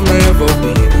say I'll never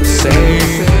be the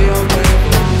same.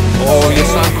 Oh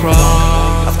yes, I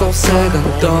cried. After all said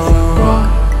and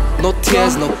done, no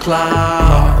tears, no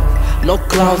clouds, no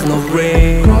clouds, no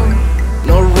rain,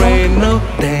 no rain, no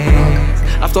dance.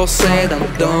 After all said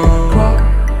and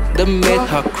done, they made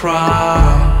her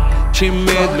cry. She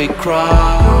made me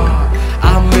cry.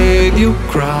 I made you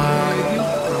cry.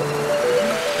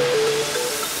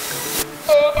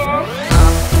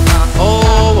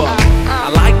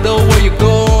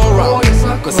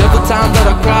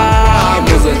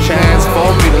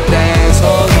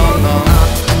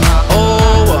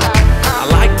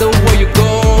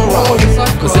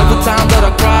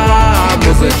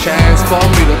 for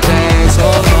me to dance.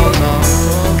 Oh no, no.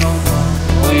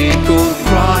 We could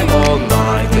cry all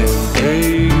night and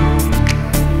day,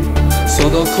 so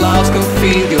the clouds can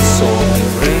feel your soul in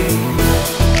rain.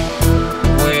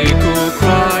 We could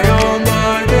cry all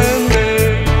night and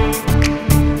day,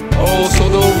 oh, so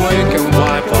the rain can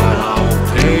wipe out our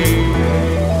pain,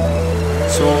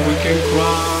 so we can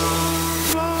cry.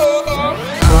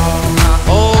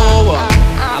 Oh,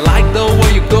 I like the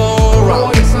way you go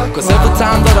around, 'cause every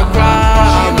time that I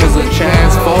cry, there's a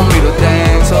chance for me to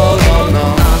dance. Oh no, no.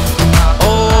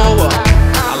 Oh,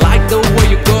 I like the way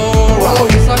you go around,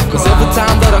 'cause every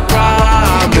time that I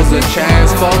cry, there's a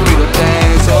chance for me to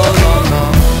dance. Oh no, no.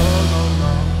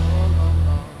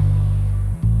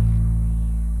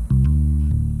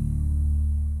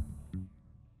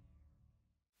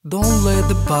 Don't let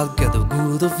the bad get the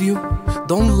good of you.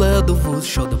 Don't let the wood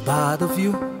show the bad of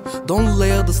you. Don't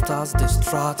let the stars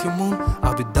distract your moon.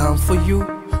 I'll be down for you,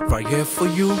 right here for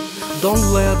you. Don't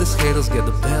let these haters get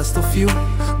the best of you.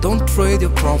 Don't trade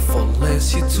your crown for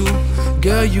less, you too.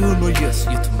 Girl, you know, yes,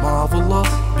 you're too marvelous,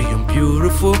 being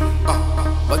beautiful.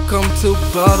 Welcome to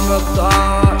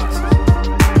paradise.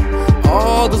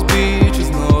 All those bitches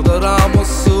know that I'm a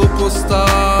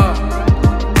superstar.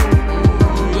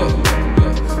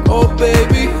 Oh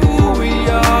baby, who we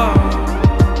are.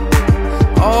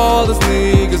 All these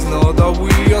niggas know that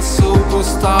we are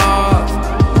superstars.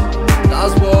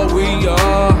 That's what we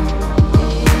are.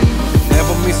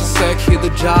 Never miss a sec, hit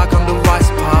the jack on the right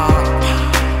spot.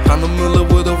 Kind of Miller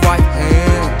with the right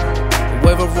hand,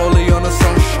 wave a rollie on the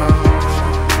sunshine.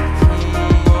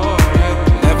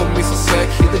 Never miss a sec,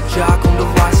 hit the jack on the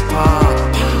right spot.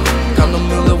 Kind of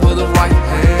Miller with the right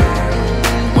hand,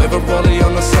 wave a rollie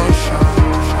on the sunshine.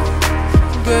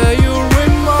 Girl, you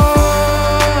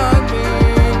remind me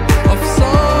of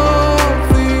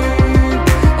something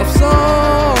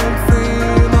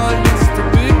I used to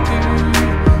be.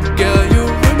 Girl, you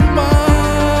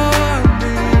remind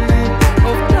me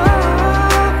of nothing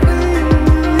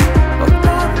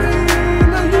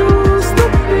I used to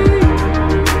be.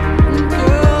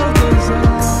 Girl, those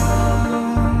eyes,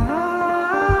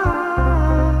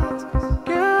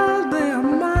 girl, they are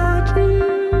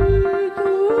magic.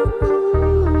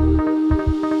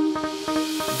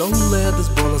 Don't let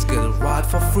these ballers get it right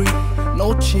for free. No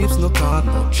chips, no card,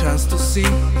 no chance to see.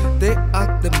 They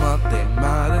act, they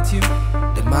mad at you.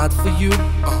 They mad for you.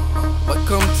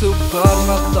 Welcome to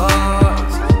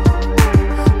paradise.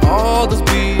 All those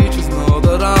bitches know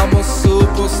that I'm a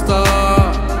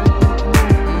superstar.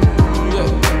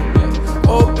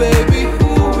 Oh baby,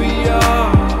 who we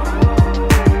are.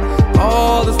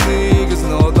 All these niggas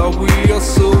know that we are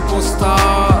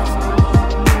superstars.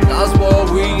 That's what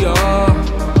we are.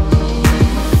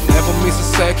 Never miss a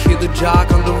sec, hit the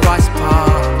jack on the right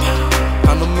spot.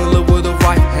 Kind of Miller with the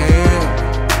right hand,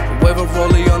 wave a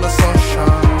rollie on the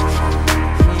sunshine.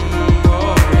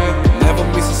 Never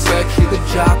miss a sec, hit the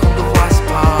jack on the right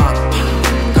spot.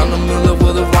 Kind of Miller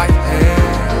with the right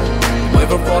hand,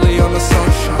 wave a rollie on the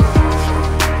sunshine.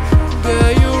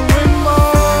 Girl, you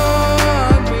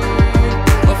remind me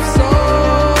of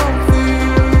something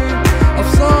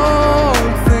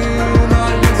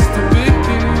I used to be.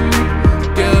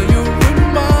 Girl, you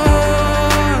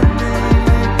remind me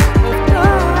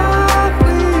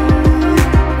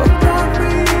of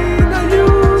nothing I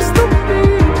used to be.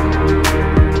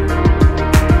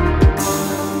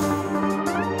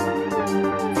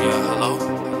 Yeah, hello?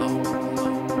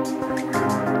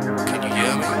 Can you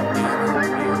hear me?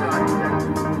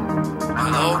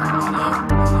 Hello?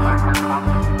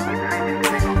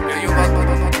 Yeah, you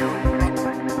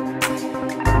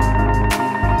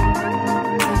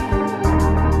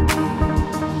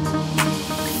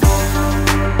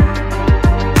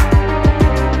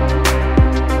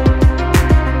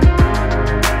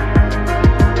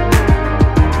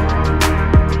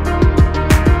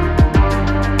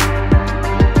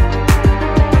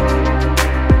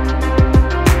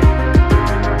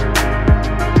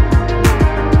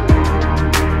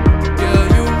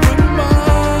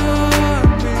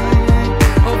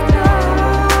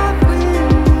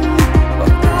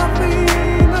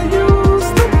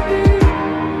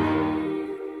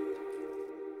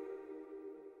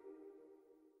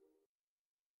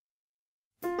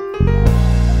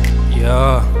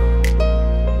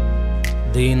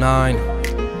DE9,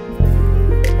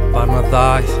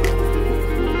 paradise.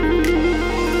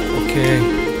 Okay.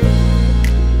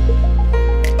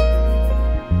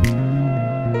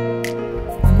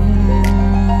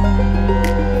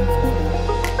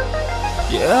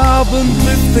 Yeah, I've been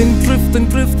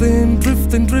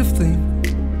drifting.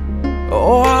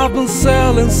 Oh, I've been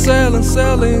selling.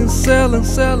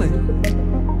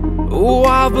 Oh,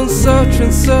 I've been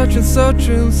searching, searching,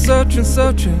 searching, searching,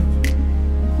 searching,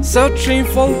 searching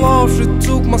for love. She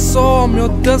took my soul, I'm your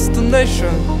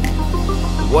destination.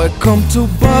 Welcome to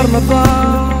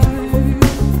Paradise.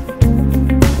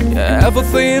 Yeah,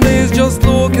 everything is just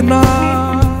looking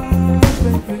nice,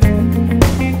 baby.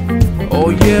 Oh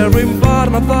yeah, in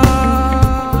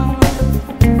Paradise,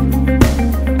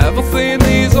 everything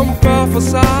is on perfect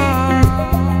side.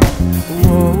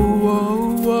 Whoa,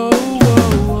 whoa, whoa, whoa,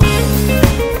 whoa.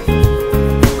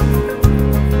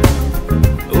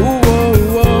 Ooh, whoa,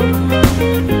 whoa.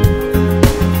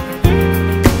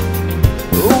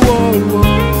 Ooh, whoa, whoa.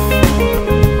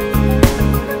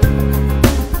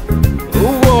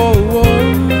 Ooh, whoa, whoa.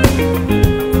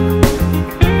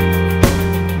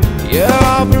 Yeah,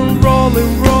 I've been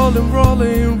rolling, rolling,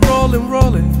 rolling, rolling,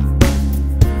 rolling.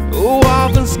 Oh,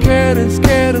 I've been skating,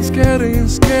 skating, skating,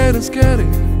 skating,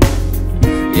 skating.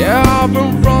 Yeah, I've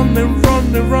been running,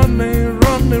 running, running,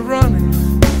 running, running,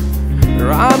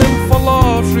 running for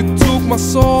love. She took my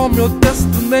soul, I'm your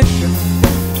destination.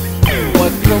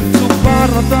 Welcome to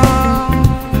Paradise.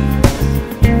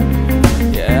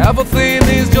 Yeah, everything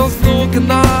is just looking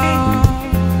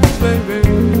nice, baby.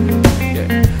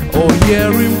 Yeah. Oh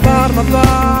yeah, in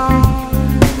Paradise.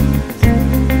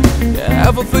 Yeah,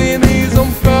 everything is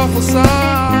on perfect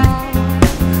side.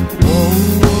 Whoa,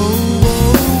 whoa,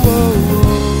 whoa,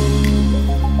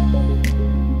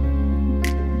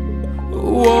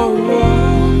 whoa, whoa,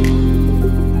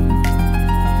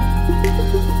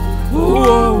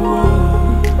 whoa,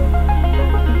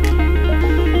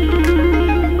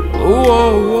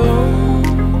 whoa, whoa.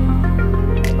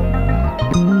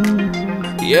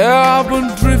 Yeah, I've been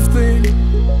drifting,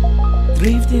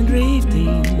 Drifting,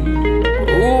 drifting,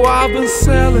 oh, I've been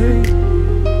sailing,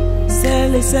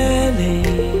 sailing, sailing,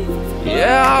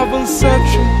 yeah, I've been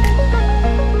searching,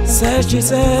 searching,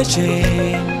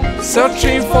 searching.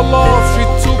 searching for love. She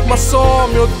took my soul,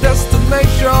 I'm your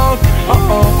destination.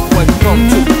 Welcome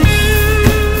to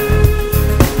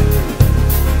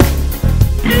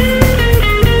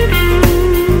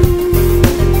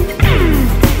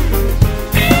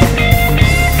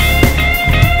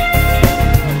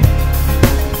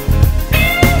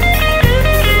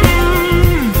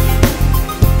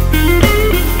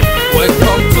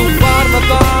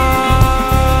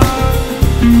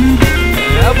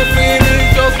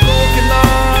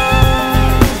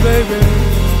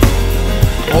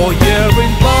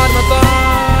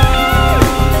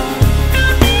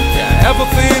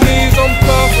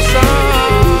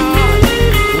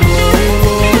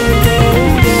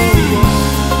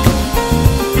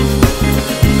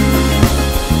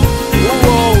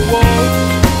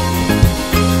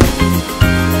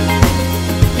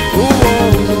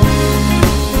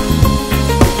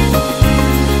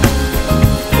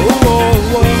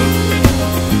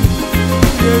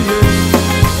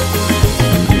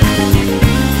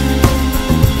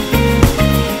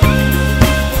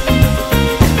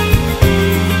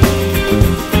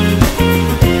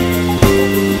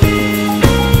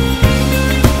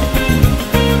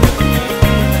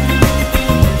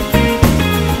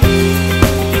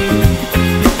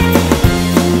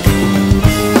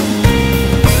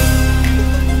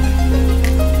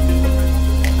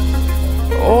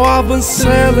I've been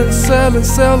sailing, sailing,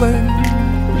 sailing.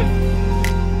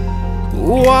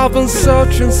 Oh, I've been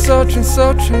searching, searching,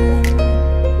 searching,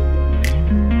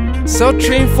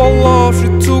 searching for love. She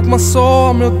took my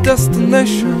soul, I'm your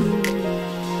destination.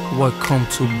 Welcome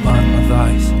to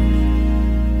Paradise.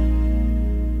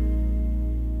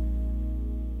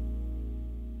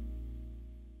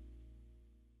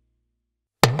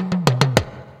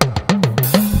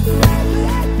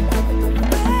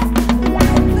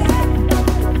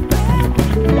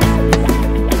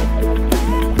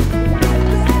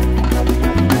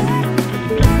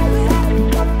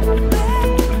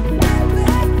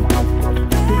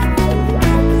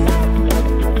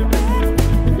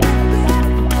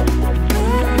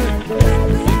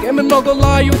 No go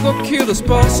lie, you go kill this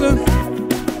person.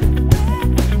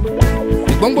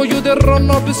 The bongo you the run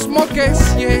up the smokers,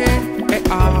 yeah.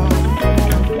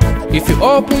 If you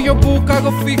open your book, I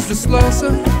go fix the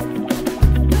slosser.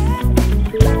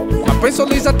 My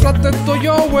pencil is attracted to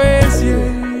your ways,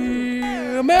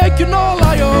 yeah. Make you no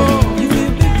liar. You see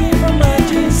big thing from my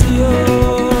jeans, yo.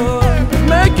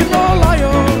 Make you no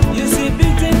liar. You see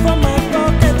big thing from my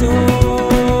pocket, oh.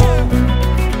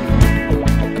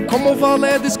 Come over,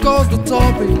 let's discuss the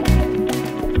topic.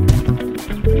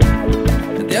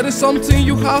 There is something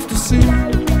you have to see.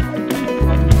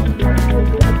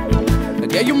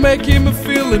 And yeah, you making me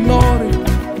feeling naughty.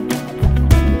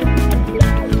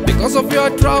 Because of you, I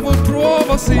travel through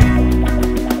overseas.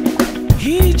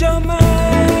 He's your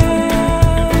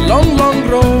man. Long, long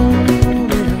road.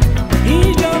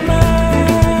 He's your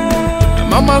man.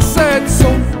 Mama said so.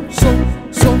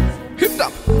 Hip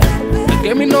up.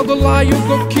 Get me no go lie, you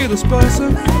go kill this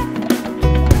person.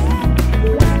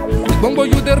 Bongo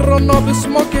you the run up the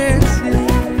smokers.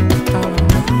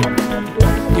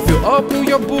 If you open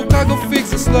your book, I go fix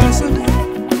this lesson.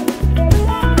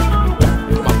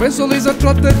 My pencil is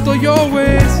attracted to your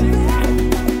ways.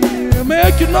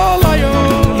 Make you no liar.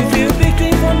 You feel big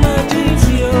thing from my jeans,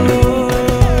 yo.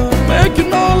 Make you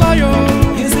no liar.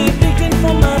 You see big thing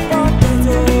from my pocket,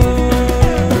 yo.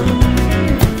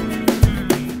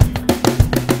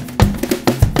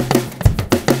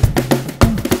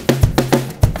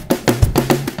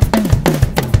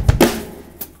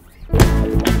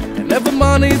 Every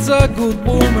man is a good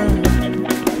woman.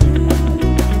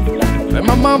 And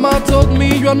my mama told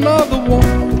me you're not the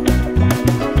one.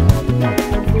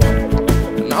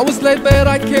 And now it's late that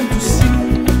I came to see.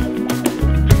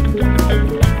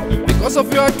 Because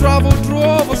of you I traveled through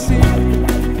overseas.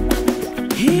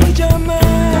 He's your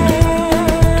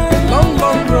man. Long,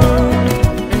 long road.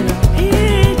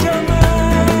 He's your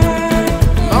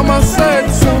man. Mama said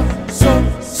so.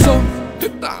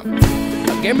 Hit that.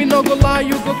 Get me no go lie,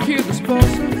 you go kill this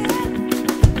person.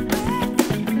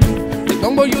 The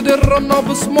gumbo you the run up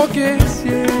the smokers,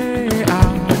 yeah.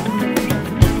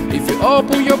 If you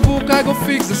open your book, I go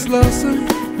fix this lesson.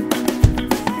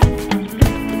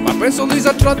 My pencil is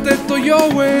attracted to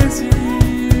your ways,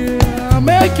 yeah. I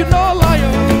make you no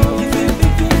liar. You feel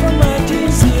big thing from my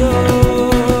jeans, yo.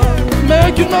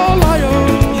 Make you no liar.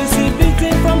 You see big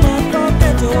thing from my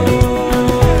pocket, yo.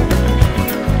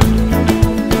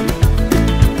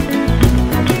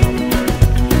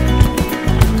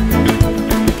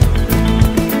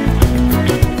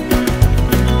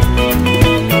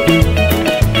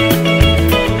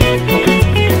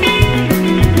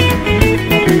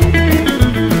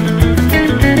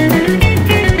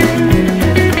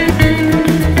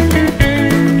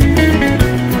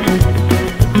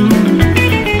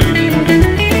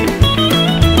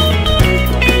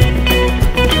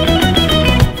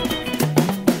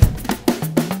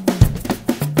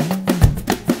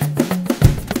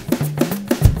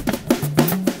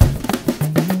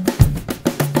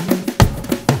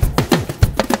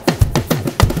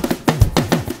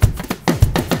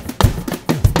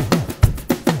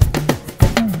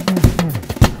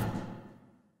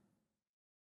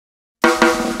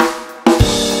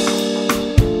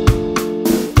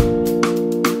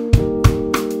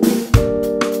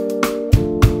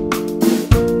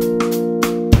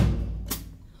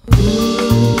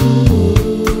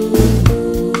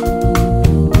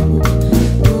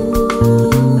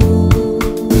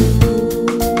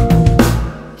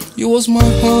 You was my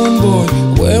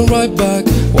homeboy, went right back.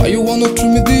 Why you wanna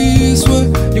treat me this way?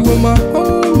 You were my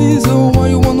homie, so why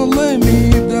you wanna lay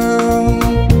me down?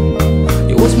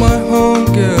 You was my home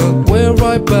girl, went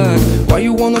right back. Why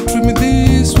you wanna treat me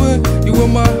this way? You were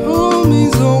my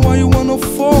homie, so why you wanna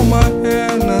fold my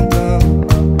hand and down?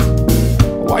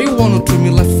 Why you wanna treat me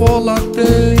like fall out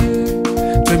there?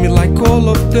 Treat me like all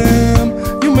of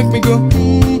them. You make me go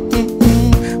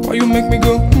Why you make me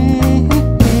go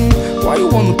Why you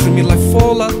wanna treat me like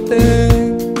fall out there?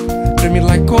 Treat me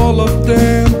like all of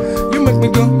them. You make me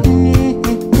go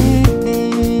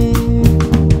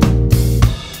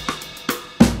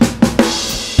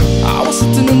I was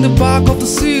sitting in the back of the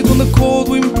seat when the cold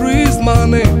wind breezed my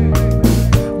name.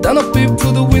 Then I peeped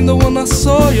through the window when I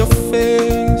saw your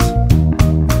face.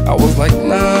 I was like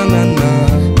nah, nah,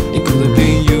 nah, it could have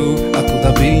been you, I could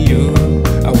have been you.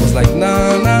 I was like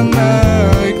nah, nah,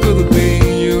 nah, it could have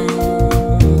been you.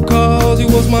 Cause you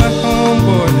was my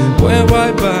homeboy, way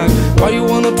right back. Why you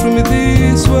wanna treat me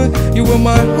this way? You were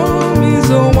my homie,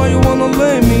 so why you wanna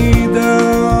lay me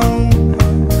down?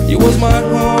 You was my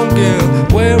home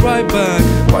girl, way right back.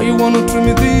 Why you wanna treat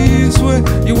me this way?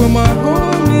 You were my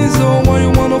homie, so why you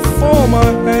wanna fold my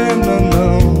hand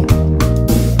now?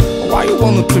 Why you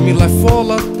wanna treat me like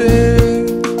fall out there?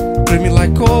 Treat me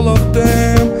like all of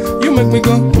them. You make me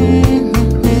go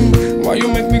Why you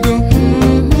make me go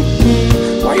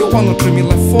Why you wanna treat me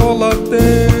like fall out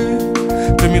there?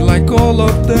 Treat me like all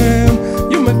of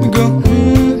them. You make me go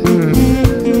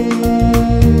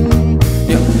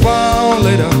Yeah, a while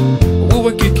later we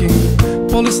were kicking,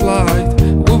 police light,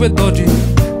 we were dodging,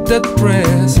 dead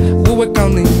press, we were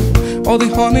counting all the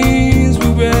honeys we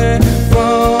were.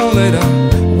 While later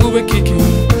we were kicking,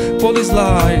 police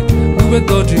light, we were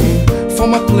dodging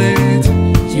from my plate.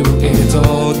 You ate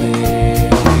all day,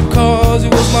 cause you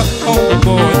was my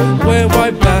homeboy, way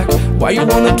right back. Why you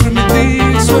wanna treat me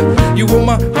this way? You were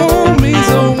my homie,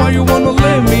 so